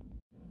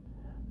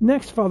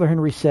 Next, Father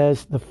Henry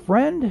says, the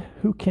friend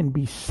who can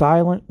be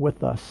silent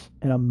with us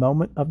in a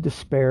moment of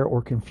despair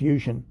or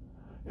confusion,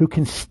 who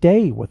can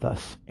stay with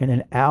us in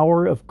an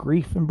hour of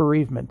grief and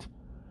bereavement,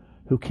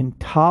 who can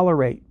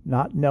tolerate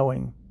not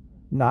knowing,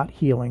 not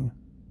healing,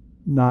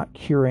 not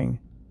curing,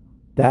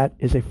 that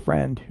is a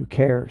friend who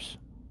cares.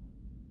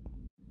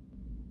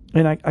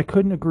 And I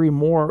couldn't agree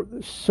more.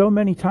 So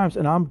many times,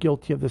 and I'm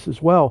guilty of this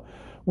as well,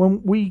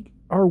 when we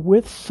are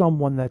with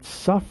someone that's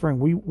suffering,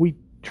 we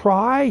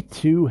try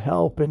to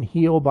help and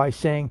heal by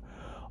saying,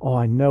 oh,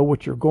 I know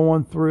what you're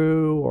going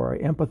through, or I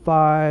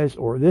empathize,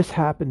 or this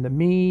happened to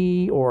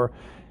me,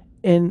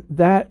 and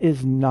that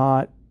is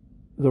not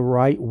the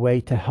right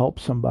way to help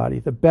somebody.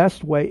 The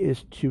best way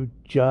is to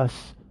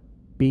just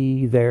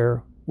be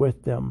there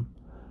with them,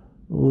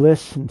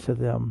 listen to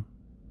them,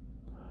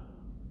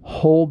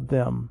 hold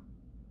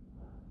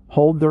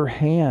their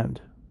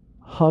hand,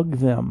 hug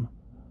them,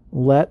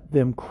 let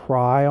them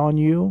cry on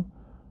you,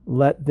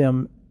 let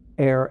them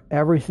air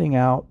everything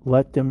out,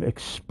 let them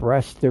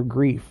express their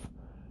grief.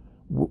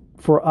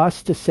 For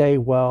us to say,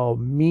 well,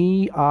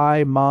 me,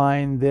 I,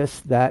 mine,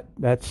 this,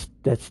 that's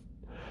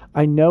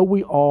I know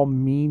we all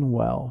mean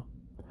well,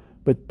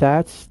 but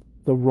that's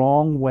the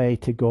wrong way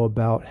to go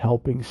about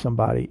helping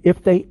somebody.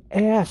 If they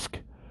ask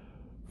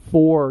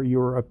for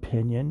your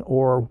opinion,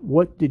 or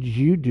what did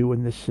you do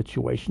in this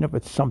situation, if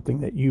it's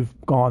something that you've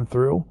gone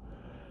through,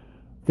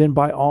 then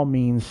by all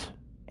means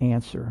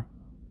answer.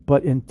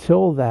 But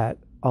until that,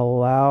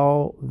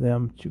 allow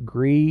them to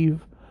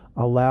grieve,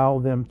 allow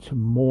them to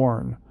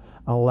mourn,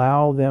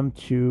 allow them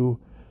to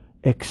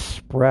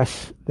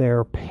express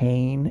their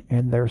pain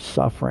and their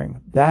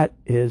suffering. That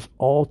is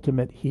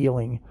ultimate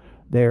healing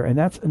there. And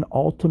that's an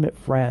ultimate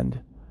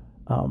friend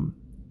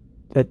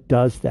that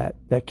does that,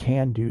 that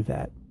can do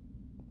that.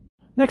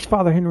 Next,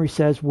 Father Henry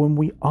says, when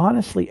we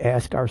honestly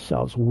ask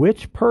ourselves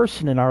which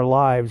person in our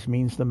lives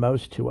means the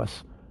most to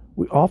us,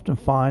 we often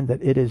find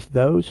that it is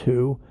those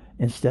who,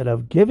 instead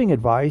of giving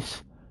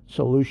advice,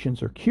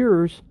 solutions, or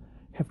cures,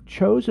 have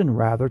chosen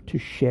rather to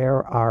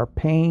share our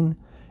pain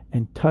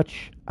and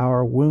touch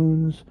our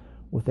wounds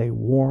with a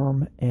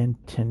warm and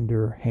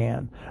tender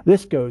hand.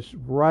 This goes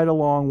right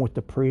along with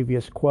the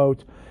previous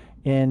quote.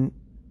 And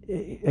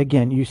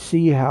again, you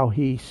see how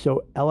he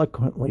so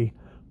eloquently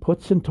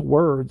puts into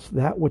words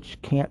that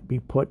which can't be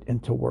put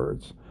into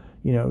words.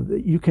 You know,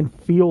 you can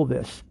feel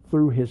this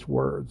through his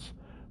words,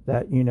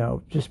 that, you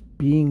know, just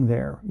being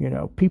there, you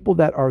know, people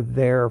that are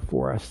there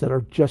for us, that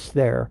are just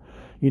there.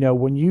 You know,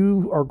 when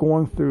you are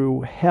going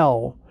through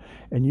hell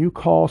and you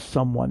call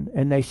someone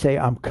and they say,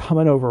 I'm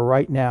coming over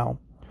right now,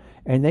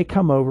 and they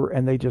come over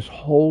and they just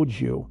hold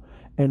you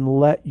and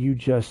let you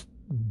just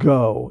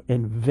go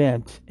and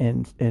vent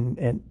and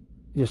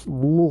just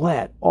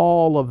let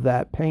all of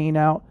that pain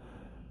out,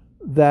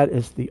 that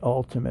is the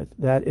ultimate.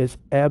 That is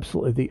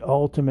absolutely the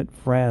ultimate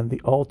friend,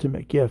 the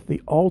ultimate gift,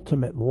 the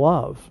ultimate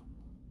love.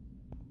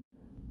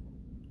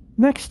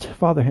 Next,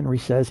 Father Henry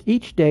says,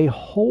 each day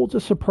holds a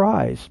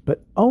surprise,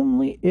 but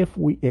only if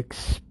we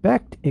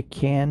expect it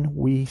can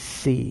we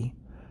see,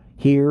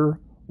 hear,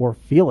 or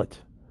feel it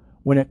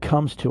when it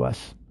comes to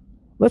us.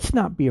 Let's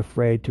not be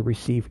afraid to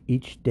receive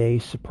each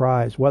day's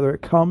surprise, whether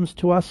it comes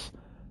to us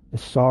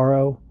as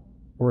sorrow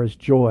or as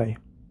joy.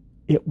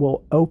 It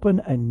will open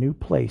a new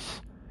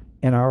place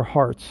in our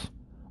hearts,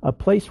 a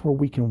place where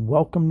we can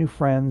welcome new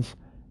friends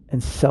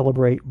and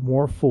celebrate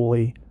more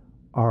fully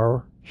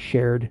our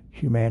shared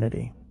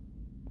humanity.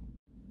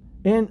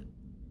 And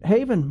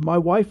Haven, my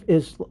wife,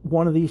 is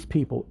one of these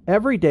people.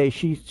 Every day,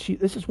 she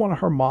this is one of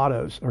her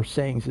mottos or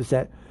sayings, is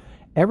that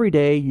every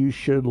day you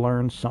should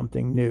learn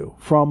something new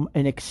from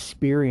an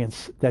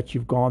experience that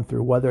you've gone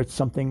through, whether it's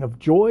something of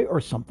joy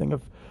or something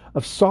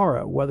of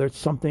sorrow, whether it's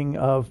something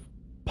of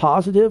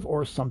positive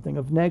or something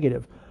of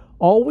negative.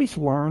 Always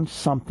learn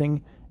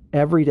something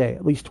every day,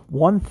 at least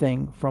one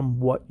thing from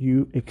what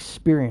you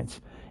experience.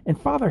 And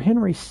Father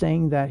Henry's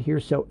saying that here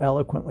so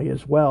eloquently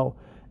as well,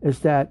 is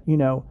that, you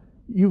know,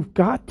 you've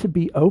got to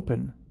be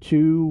open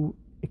to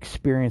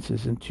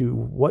experiences and to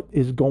what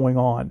is going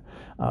on.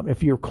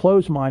 If you're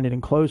closed-minded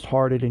and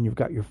closed-hearted and you've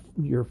got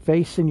your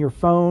face in your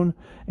phone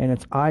and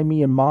it's I,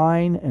 me, and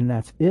mine, and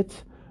that's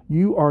it,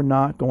 you are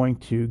not going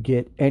to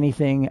get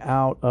anything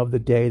out of the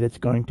day that's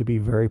going to be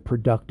very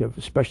productive,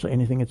 especially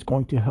anything that's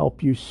going to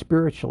help you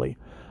spiritually.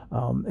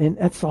 And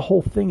that's the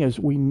whole thing, is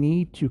we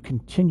need to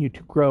continue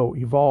to grow,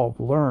 evolve,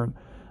 learn,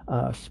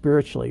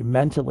 spiritually,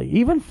 mentally,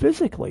 even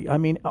physically. I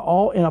mean,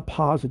 all in a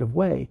positive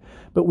way.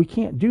 But we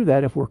can't do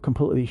that if we're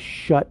completely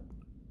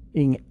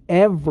shutting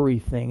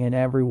everything and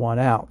everyone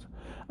out.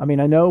 I mean,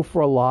 I know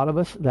for a lot of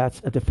us,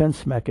 that's a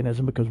defense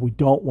mechanism because we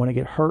don't want to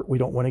get hurt. We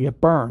don't want to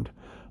get burned.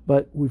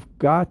 But we've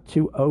got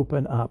to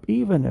open up,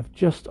 even if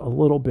just a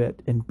little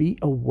bit, and be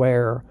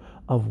aware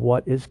of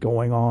what is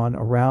going on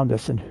around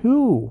us and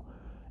who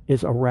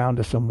is around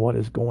us and what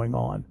is going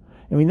on.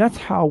 I mean, that's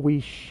how we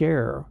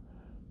share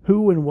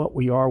who and what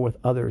we are with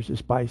others,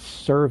 is by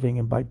serving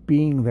and by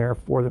being there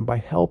for them, by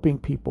helping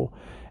people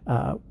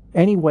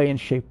any way and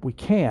shape we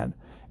can.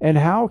 And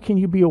how can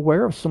you be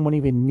aware of someone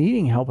even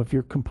needing help if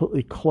you're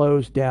completely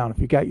closed down? If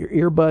you got your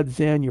earbuds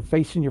in, you're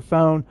facing your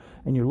phone,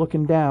 and you're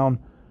looking down,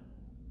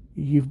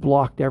 you've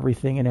blocked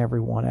everything and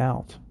everyone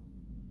out.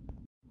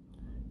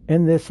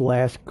 And this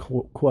last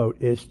quote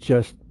is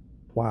just,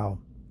 wow.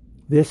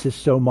 This is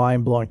so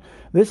mind-blowing.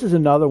 This is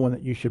another one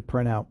that you should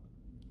print out.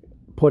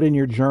 Put in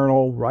your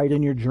journal, write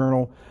in your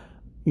journal.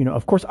 You know,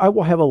 of course, I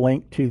will have a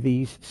link to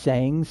these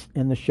sayings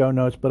in the show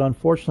notes, but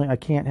unfortunately, I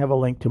can't have a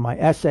link to my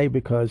essay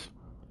because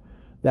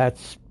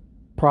that's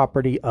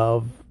property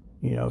of,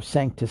 you know,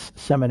 Sanctus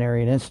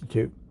Seminary and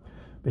Institute.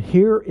 But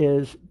here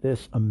is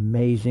this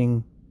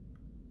amazing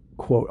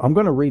quote. I'm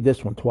going to read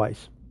this one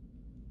twice.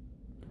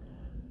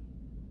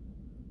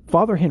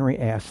 Father Henry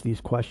asked these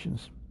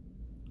questions.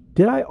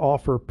 Did I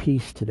offer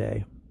peace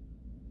today?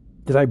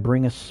 Did I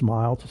bring a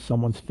smile to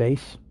someone's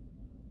face?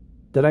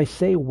 Did I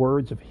say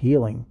words of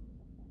healing?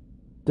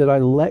 Did I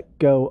let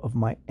go of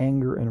my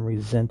anger and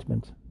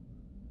resentment?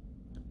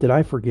 Did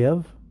I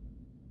forgive?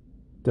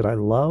 Did I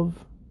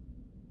love?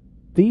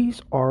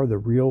 These are the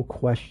real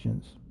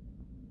questions.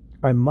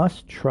 I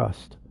must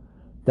trust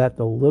that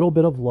the little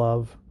bit of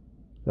love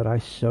that I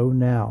sow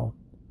now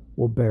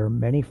will bear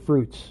many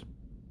fruits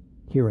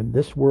here in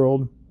this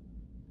world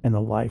and the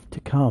life to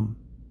come.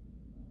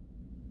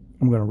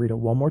 I'm going to read it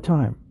one more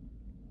time.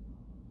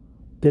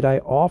 Did I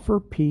offer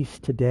peace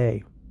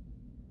today?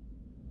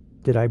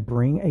 Did I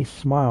bring a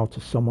smile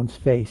to someone's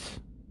face?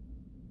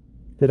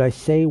 Did I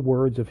say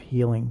words of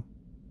healing?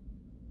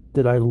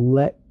 Did I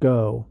let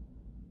go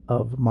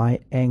of my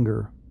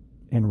anger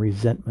and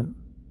resentment?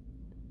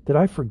 Did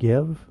I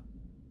forgive?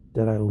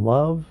 Did I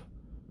love?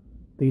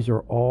 These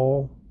are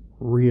all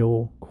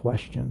real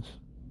questions.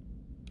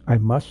 I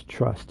must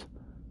trust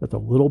that the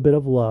little bit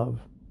of love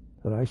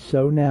that I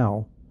sow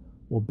now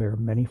will bear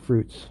many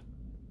fruits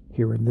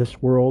here in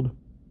this world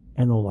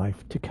and the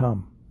life to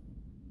come.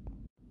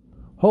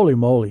 Holy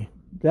moly,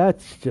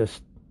 that's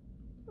just,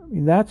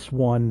 that's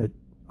one that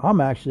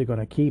I'm actually going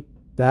to keep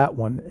that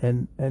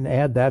one and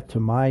add that to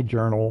my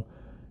journal.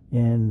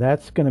 And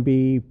that's going to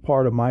be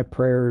part of my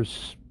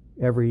prayers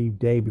every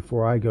day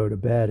before I go to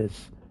bed,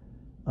 is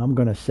I'm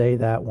going to say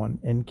that one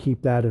and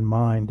keep that in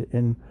mind.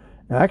 And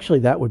actually,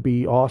 that would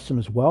be awesome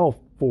as well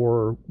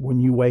for when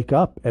you wake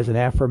up as an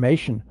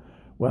affirmation.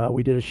 Well,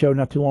 we did a show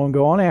not too long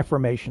ago on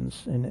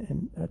affirmations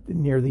and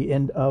near the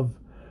end of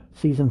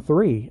season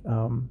 3.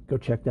 Go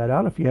check that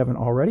out if you haven't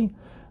already.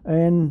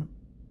 And,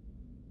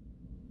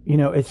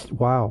 it's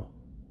wow.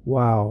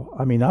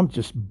 I mean, I'm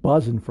just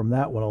buzzing from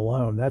that one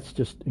alone. That's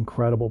just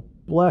incredible.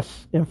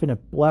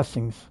 Infinite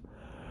blessings.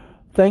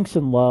 Thanks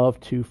and love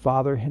to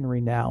Father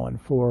Henri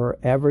Nouwen for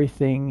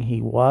everything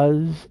he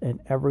was and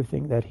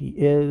everything that he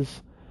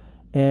is.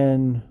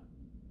 And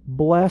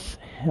bless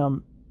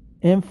him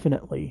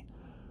infinitely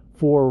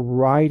for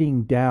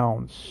writing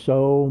down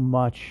so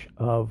much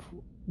of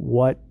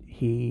what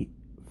he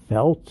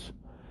felt,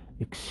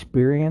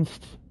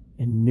 experienced,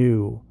 and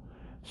knew,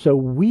 so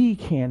we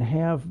can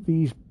have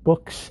these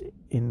books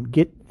and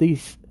get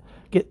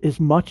as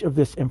much of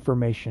this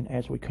information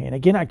as we can.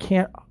 Again, I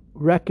can't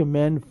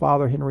recommend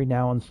Father Henri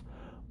Nouwen's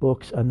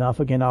books enough.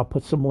 Again, I'll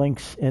put some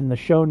links in the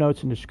show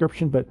notes and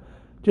description, but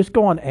just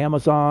go on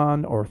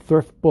Amazon or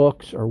Thrift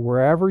Books or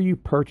wherever you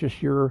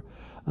purchase your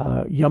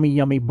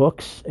yummy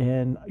books,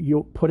 and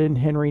you'll put in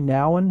Henri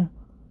Nouwen.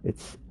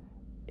 It's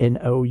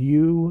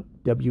Nouwen,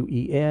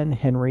 Henri,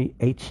 Henri.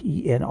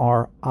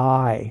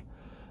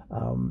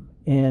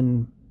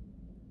 And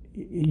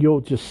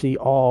you'll just see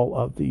all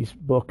of these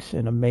books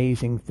and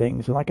amazing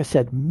things. And like I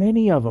said,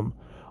 many of them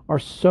are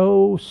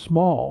so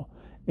small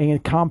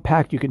and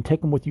compact, you can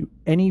take them with you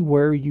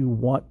anywhere you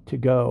want to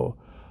go.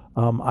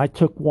 I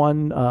took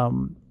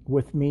one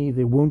with me,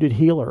 the Wounded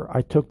Healer.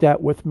 I took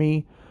that with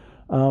me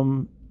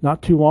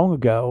not too long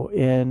ago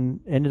and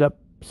ended up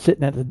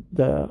sitting at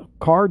the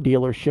car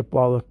dealership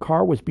while the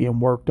car was being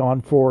worked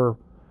on for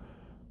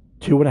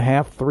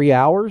 2.5, 3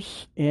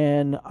 hours.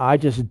 And I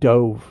just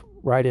dove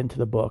right into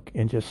the book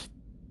and just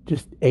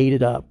ate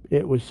it up.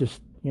 It was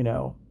just,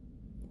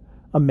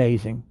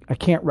 amazing. I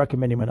can't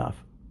recommend him enough.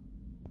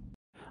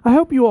 I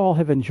hope you all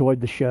have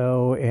enjoyed the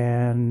show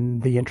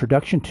and the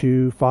introduction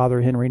to Father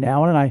Henri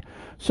Nouwen, and I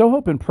so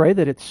hope and pray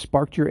that it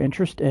sparked your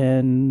interest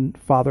in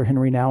Father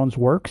Henri Nouwen's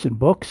works and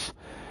books.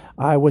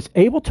 I was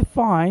able to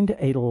find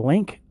a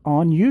link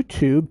on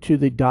YouTube to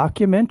the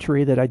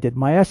documentary that I did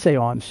my essay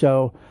on,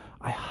 so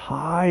I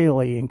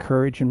highly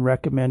encourage and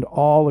recommend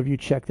all of you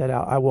check that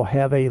out. I will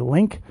have a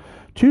link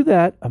to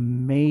that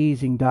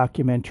amazing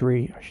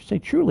documentary, I should say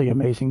truly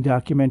amazing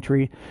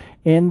documentary,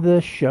 in the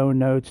show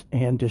notes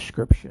and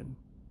description.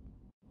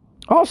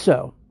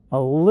 Also, a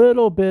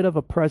little bit of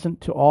a present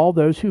to all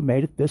those who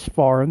made it this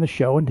far in the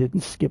show and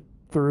didn't skip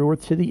through or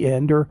to the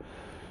end or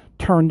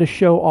turn the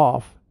show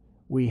off.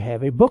 We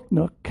have a book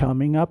nook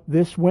coming up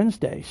this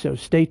Wednesday, so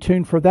stay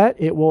tuned for that.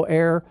 It will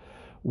air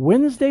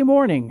Wednesday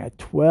morning at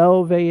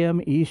 12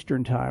 a.m.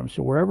 Eastern Time.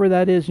 So wherever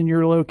that is in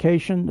your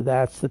location,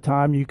 that's the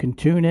time you can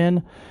tune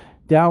in,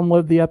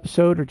 download the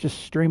episode, or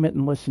just stream it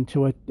and listen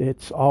to it.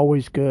 It's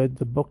always good.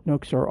 The book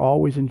nooks are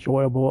always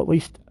enjoyable. At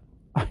least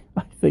I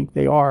think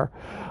they are.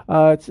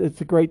 It's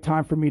a great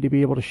time for me to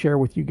be able to share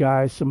with you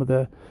guys some of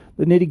the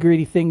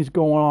nitty-gritty things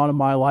going on in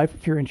my life,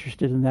 if you're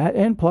interested in that,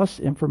 and plus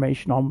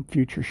information on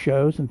future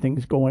shows and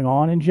things going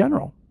on in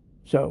general.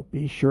 So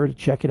be sure to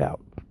check it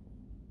out.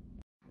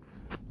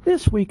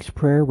 This week's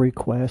prayer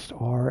requests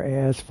are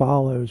as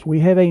follows. We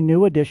have a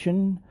new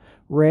addition.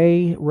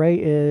 Ray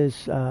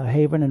is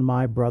Haven and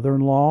my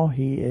brother-in-law.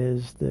 He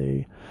is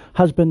the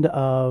husband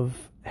of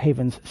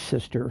Haven's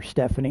sister,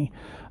 Stephanie.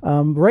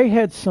 Ray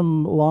had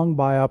some lung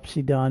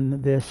biopsy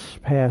done this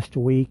past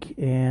week,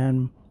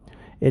 and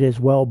it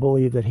is well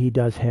believed that he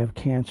does have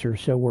cancer.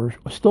 So we're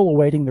still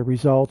awaiting the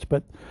results,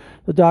 but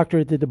the doctor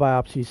that did the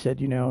biopsy said,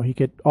 he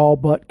could all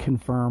but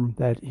confirm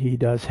that he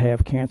does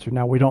have cancer.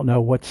 Now, we don't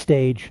know what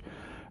stage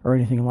or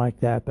anything like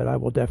that, but I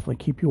will definitely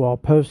keep you all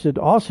posted.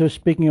 Also,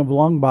 speaking of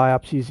lung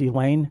biopsies,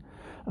 Elaine,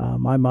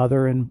 my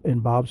mother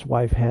and Bob's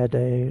wife had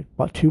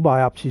about 2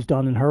 biopsies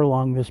done in her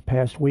lung this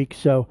past week,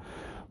 so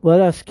let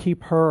us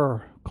keep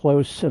her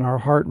close in our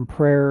heart and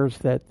prayers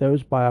that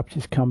those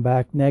biopsies come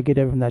back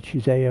negative and that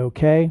she's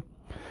A-okay.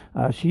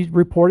 She's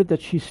reported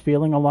that she's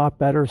feeling a lot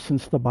better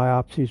since the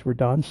biopsies were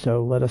done,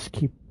 so let us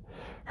keep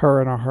her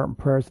in our heart and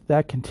prayers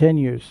that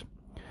continues.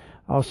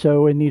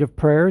 Also in need of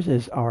prayers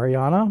is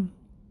Ariana,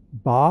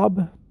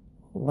 Bob,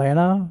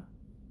 Lana,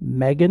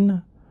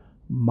 Megan,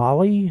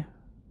 Molly,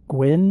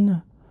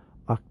 Gwen,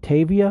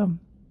 Octavia,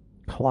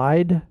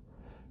 Clyde,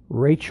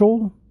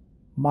 Rachel,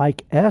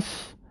 Mike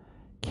S.,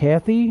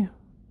 Kathy,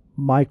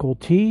 Michael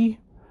T.,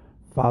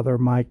 Father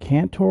Mike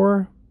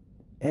Cantor,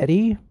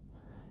 Eddie,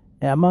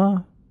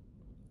 Emma,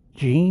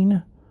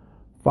 Jean,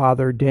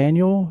 Father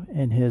Daniel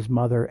and his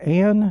mother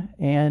Ann,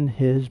 and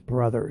his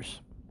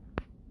brothers.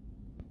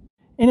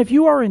 And if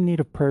you are in need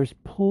of prayers,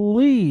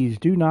 please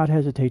do not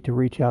hesitate to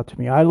reach out to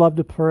me. I love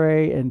to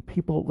pray, and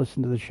people that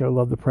listen to the show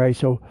love to pray,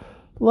 so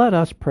let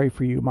us pray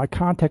for you. My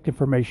contact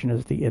information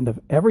is at the end of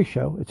every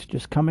show. It's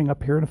just coming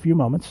up here in a few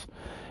moments.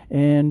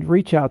 And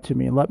reach out to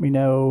me and let me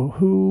know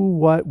who,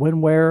 what,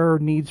 when, where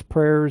needs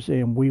prayers,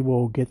 and we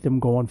will get them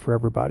going for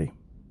everybody.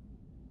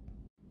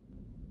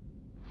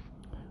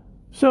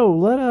 So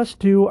let us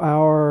do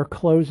our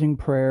closing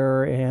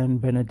prayer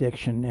and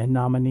benediction. In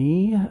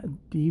nomine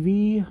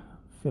Divi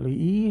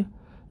Filii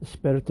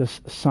Spiritus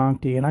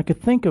Sancti. And I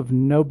could think of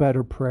no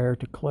better prayer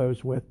to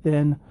close with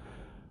than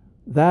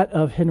that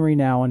of Henri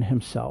Nouwen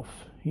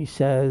himself. He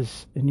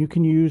says, and you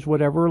can use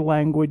whatever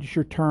language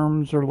or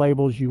terms or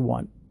labels you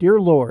want. Dear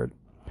Lord,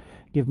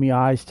 give me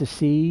eyes to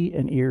see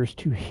and ears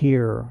to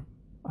hear.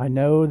 I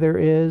know there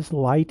is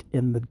light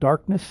in the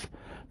darkness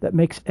that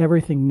makes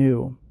everything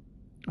new.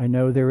 I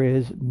know there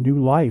is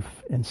new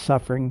life in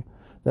suffering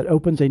that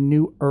opens a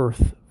new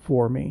earth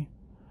for me.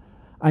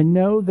 I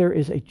know there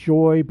is a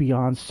joy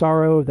beyond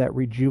sorrow that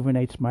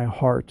rejuvenates my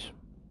heart.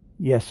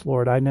 Yes,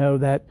 Lord, I know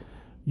that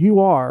you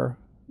are,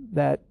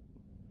 that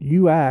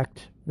you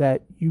act,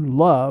 that you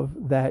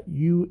love, that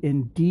you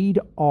indeed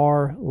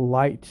are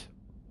light,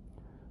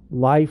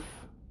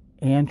 life,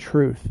 and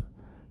truth.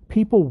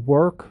 People,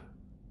 work,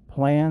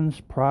 plans,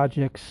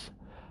 projects,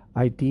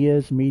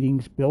 ideas,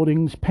 meetings,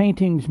 buildings,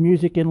 paintings,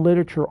 music, and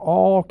literature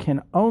all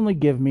can only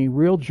give me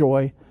real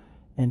joy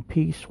and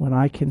peace when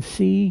I can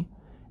see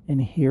and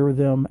hear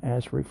them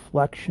as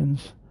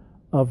reflections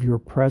of your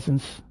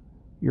presence,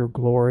 your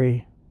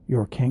glory,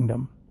 your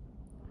kingdom.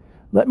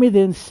 Let me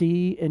then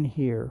see and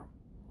hear.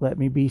 Let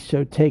me be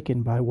so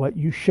taken by what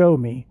you show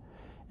me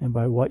and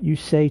by what you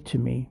say to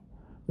me,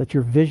 that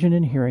your vision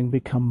and hearing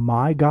become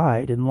my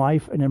guide in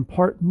life and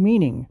impart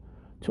meaning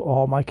to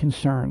all my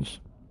concerns.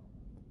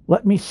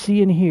 Let me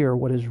see and hear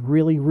what is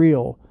really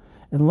real,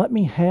 and let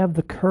me have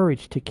the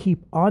courage to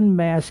keep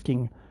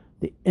unmasking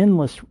the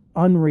endless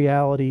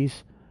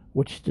unrealities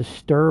which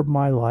disturb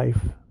my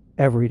life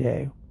every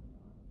day.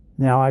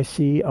 Now I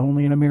see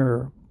only in a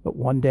mirror, but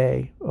one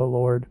day, O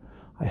Lord,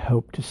 I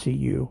hope to see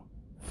you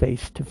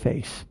face to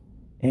face.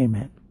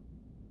 Amen.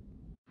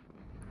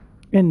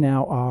 And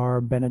now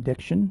our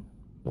benediction,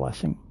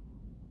 blessing.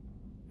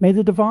 May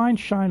the divine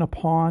shine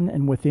upon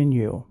and within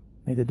you.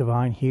 May the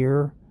divine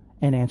hear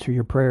and answer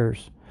your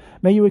prayers.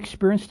 May you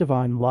experience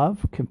divine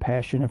love,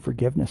 compassion, and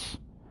forgiveness.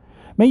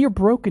 May your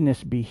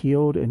brokenness be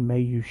healed, and may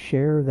you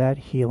share that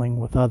healing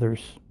with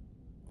others.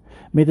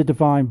 May the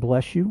divine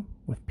bless you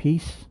with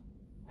peace,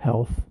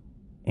 health,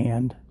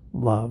 and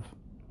love.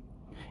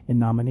 In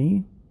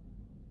nomine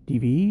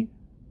Divi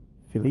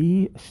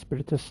Filii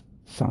Spiritus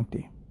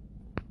Sancti.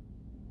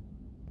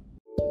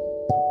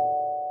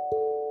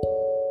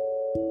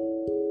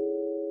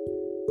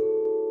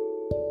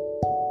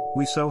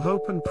 We so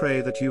hope and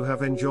pray that you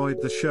have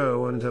enjoyed the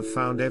show and have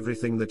found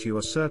everything that you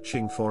are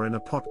searching for in a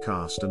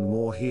podcast and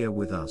more here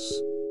with us.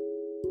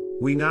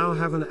 We now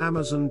have an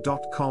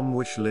Amazon.com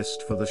wish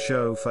list for the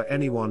show for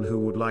anyone who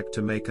would like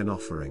to make an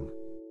offering.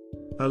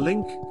 A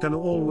link can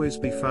always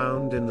be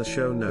found in the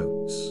show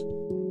notes.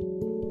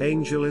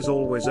 Angel is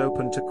always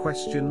open to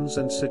questions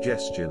and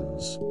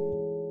suggestions.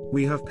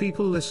 We have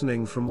people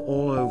listening from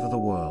all over the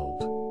world.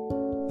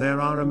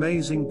 There are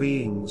amazing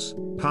beings,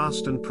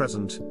 past and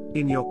present,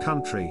 in your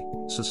country,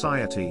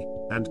 society,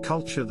 and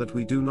culture that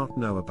we do not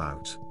know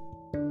about.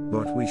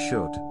 But we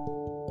should.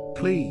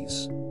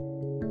 Please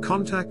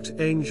contact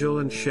Angel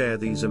and share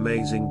these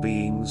amazing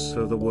beings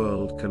so the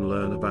world can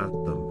learn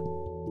about them.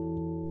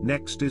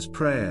 Next is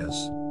prayers.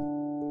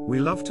 We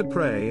love to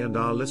pray and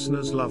our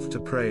listeners love to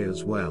pray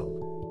as well.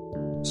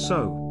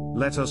 So,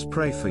 let us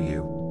pray for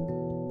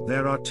you.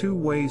 There are two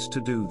ways to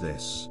do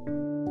this.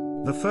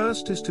 The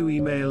first is to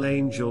email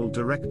Angel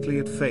directly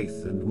at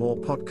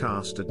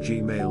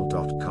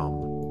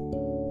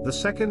faithandmorepodcast@gmail.com. The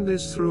second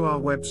is through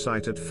our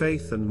website at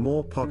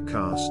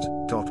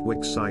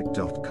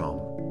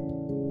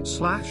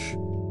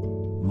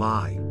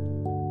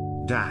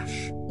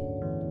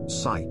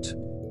faithandmorepodcast.wixsite.com/my-site.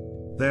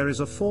 There is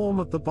a form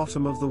at the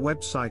bottom of the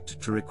website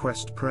to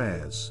request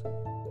prayers.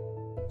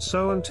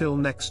 So until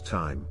next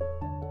time,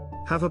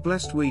 have a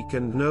blessed week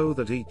and know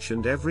that each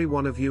and every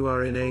one of you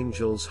are in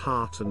Angel's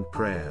heart and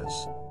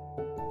prayers.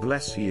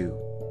 Bless you.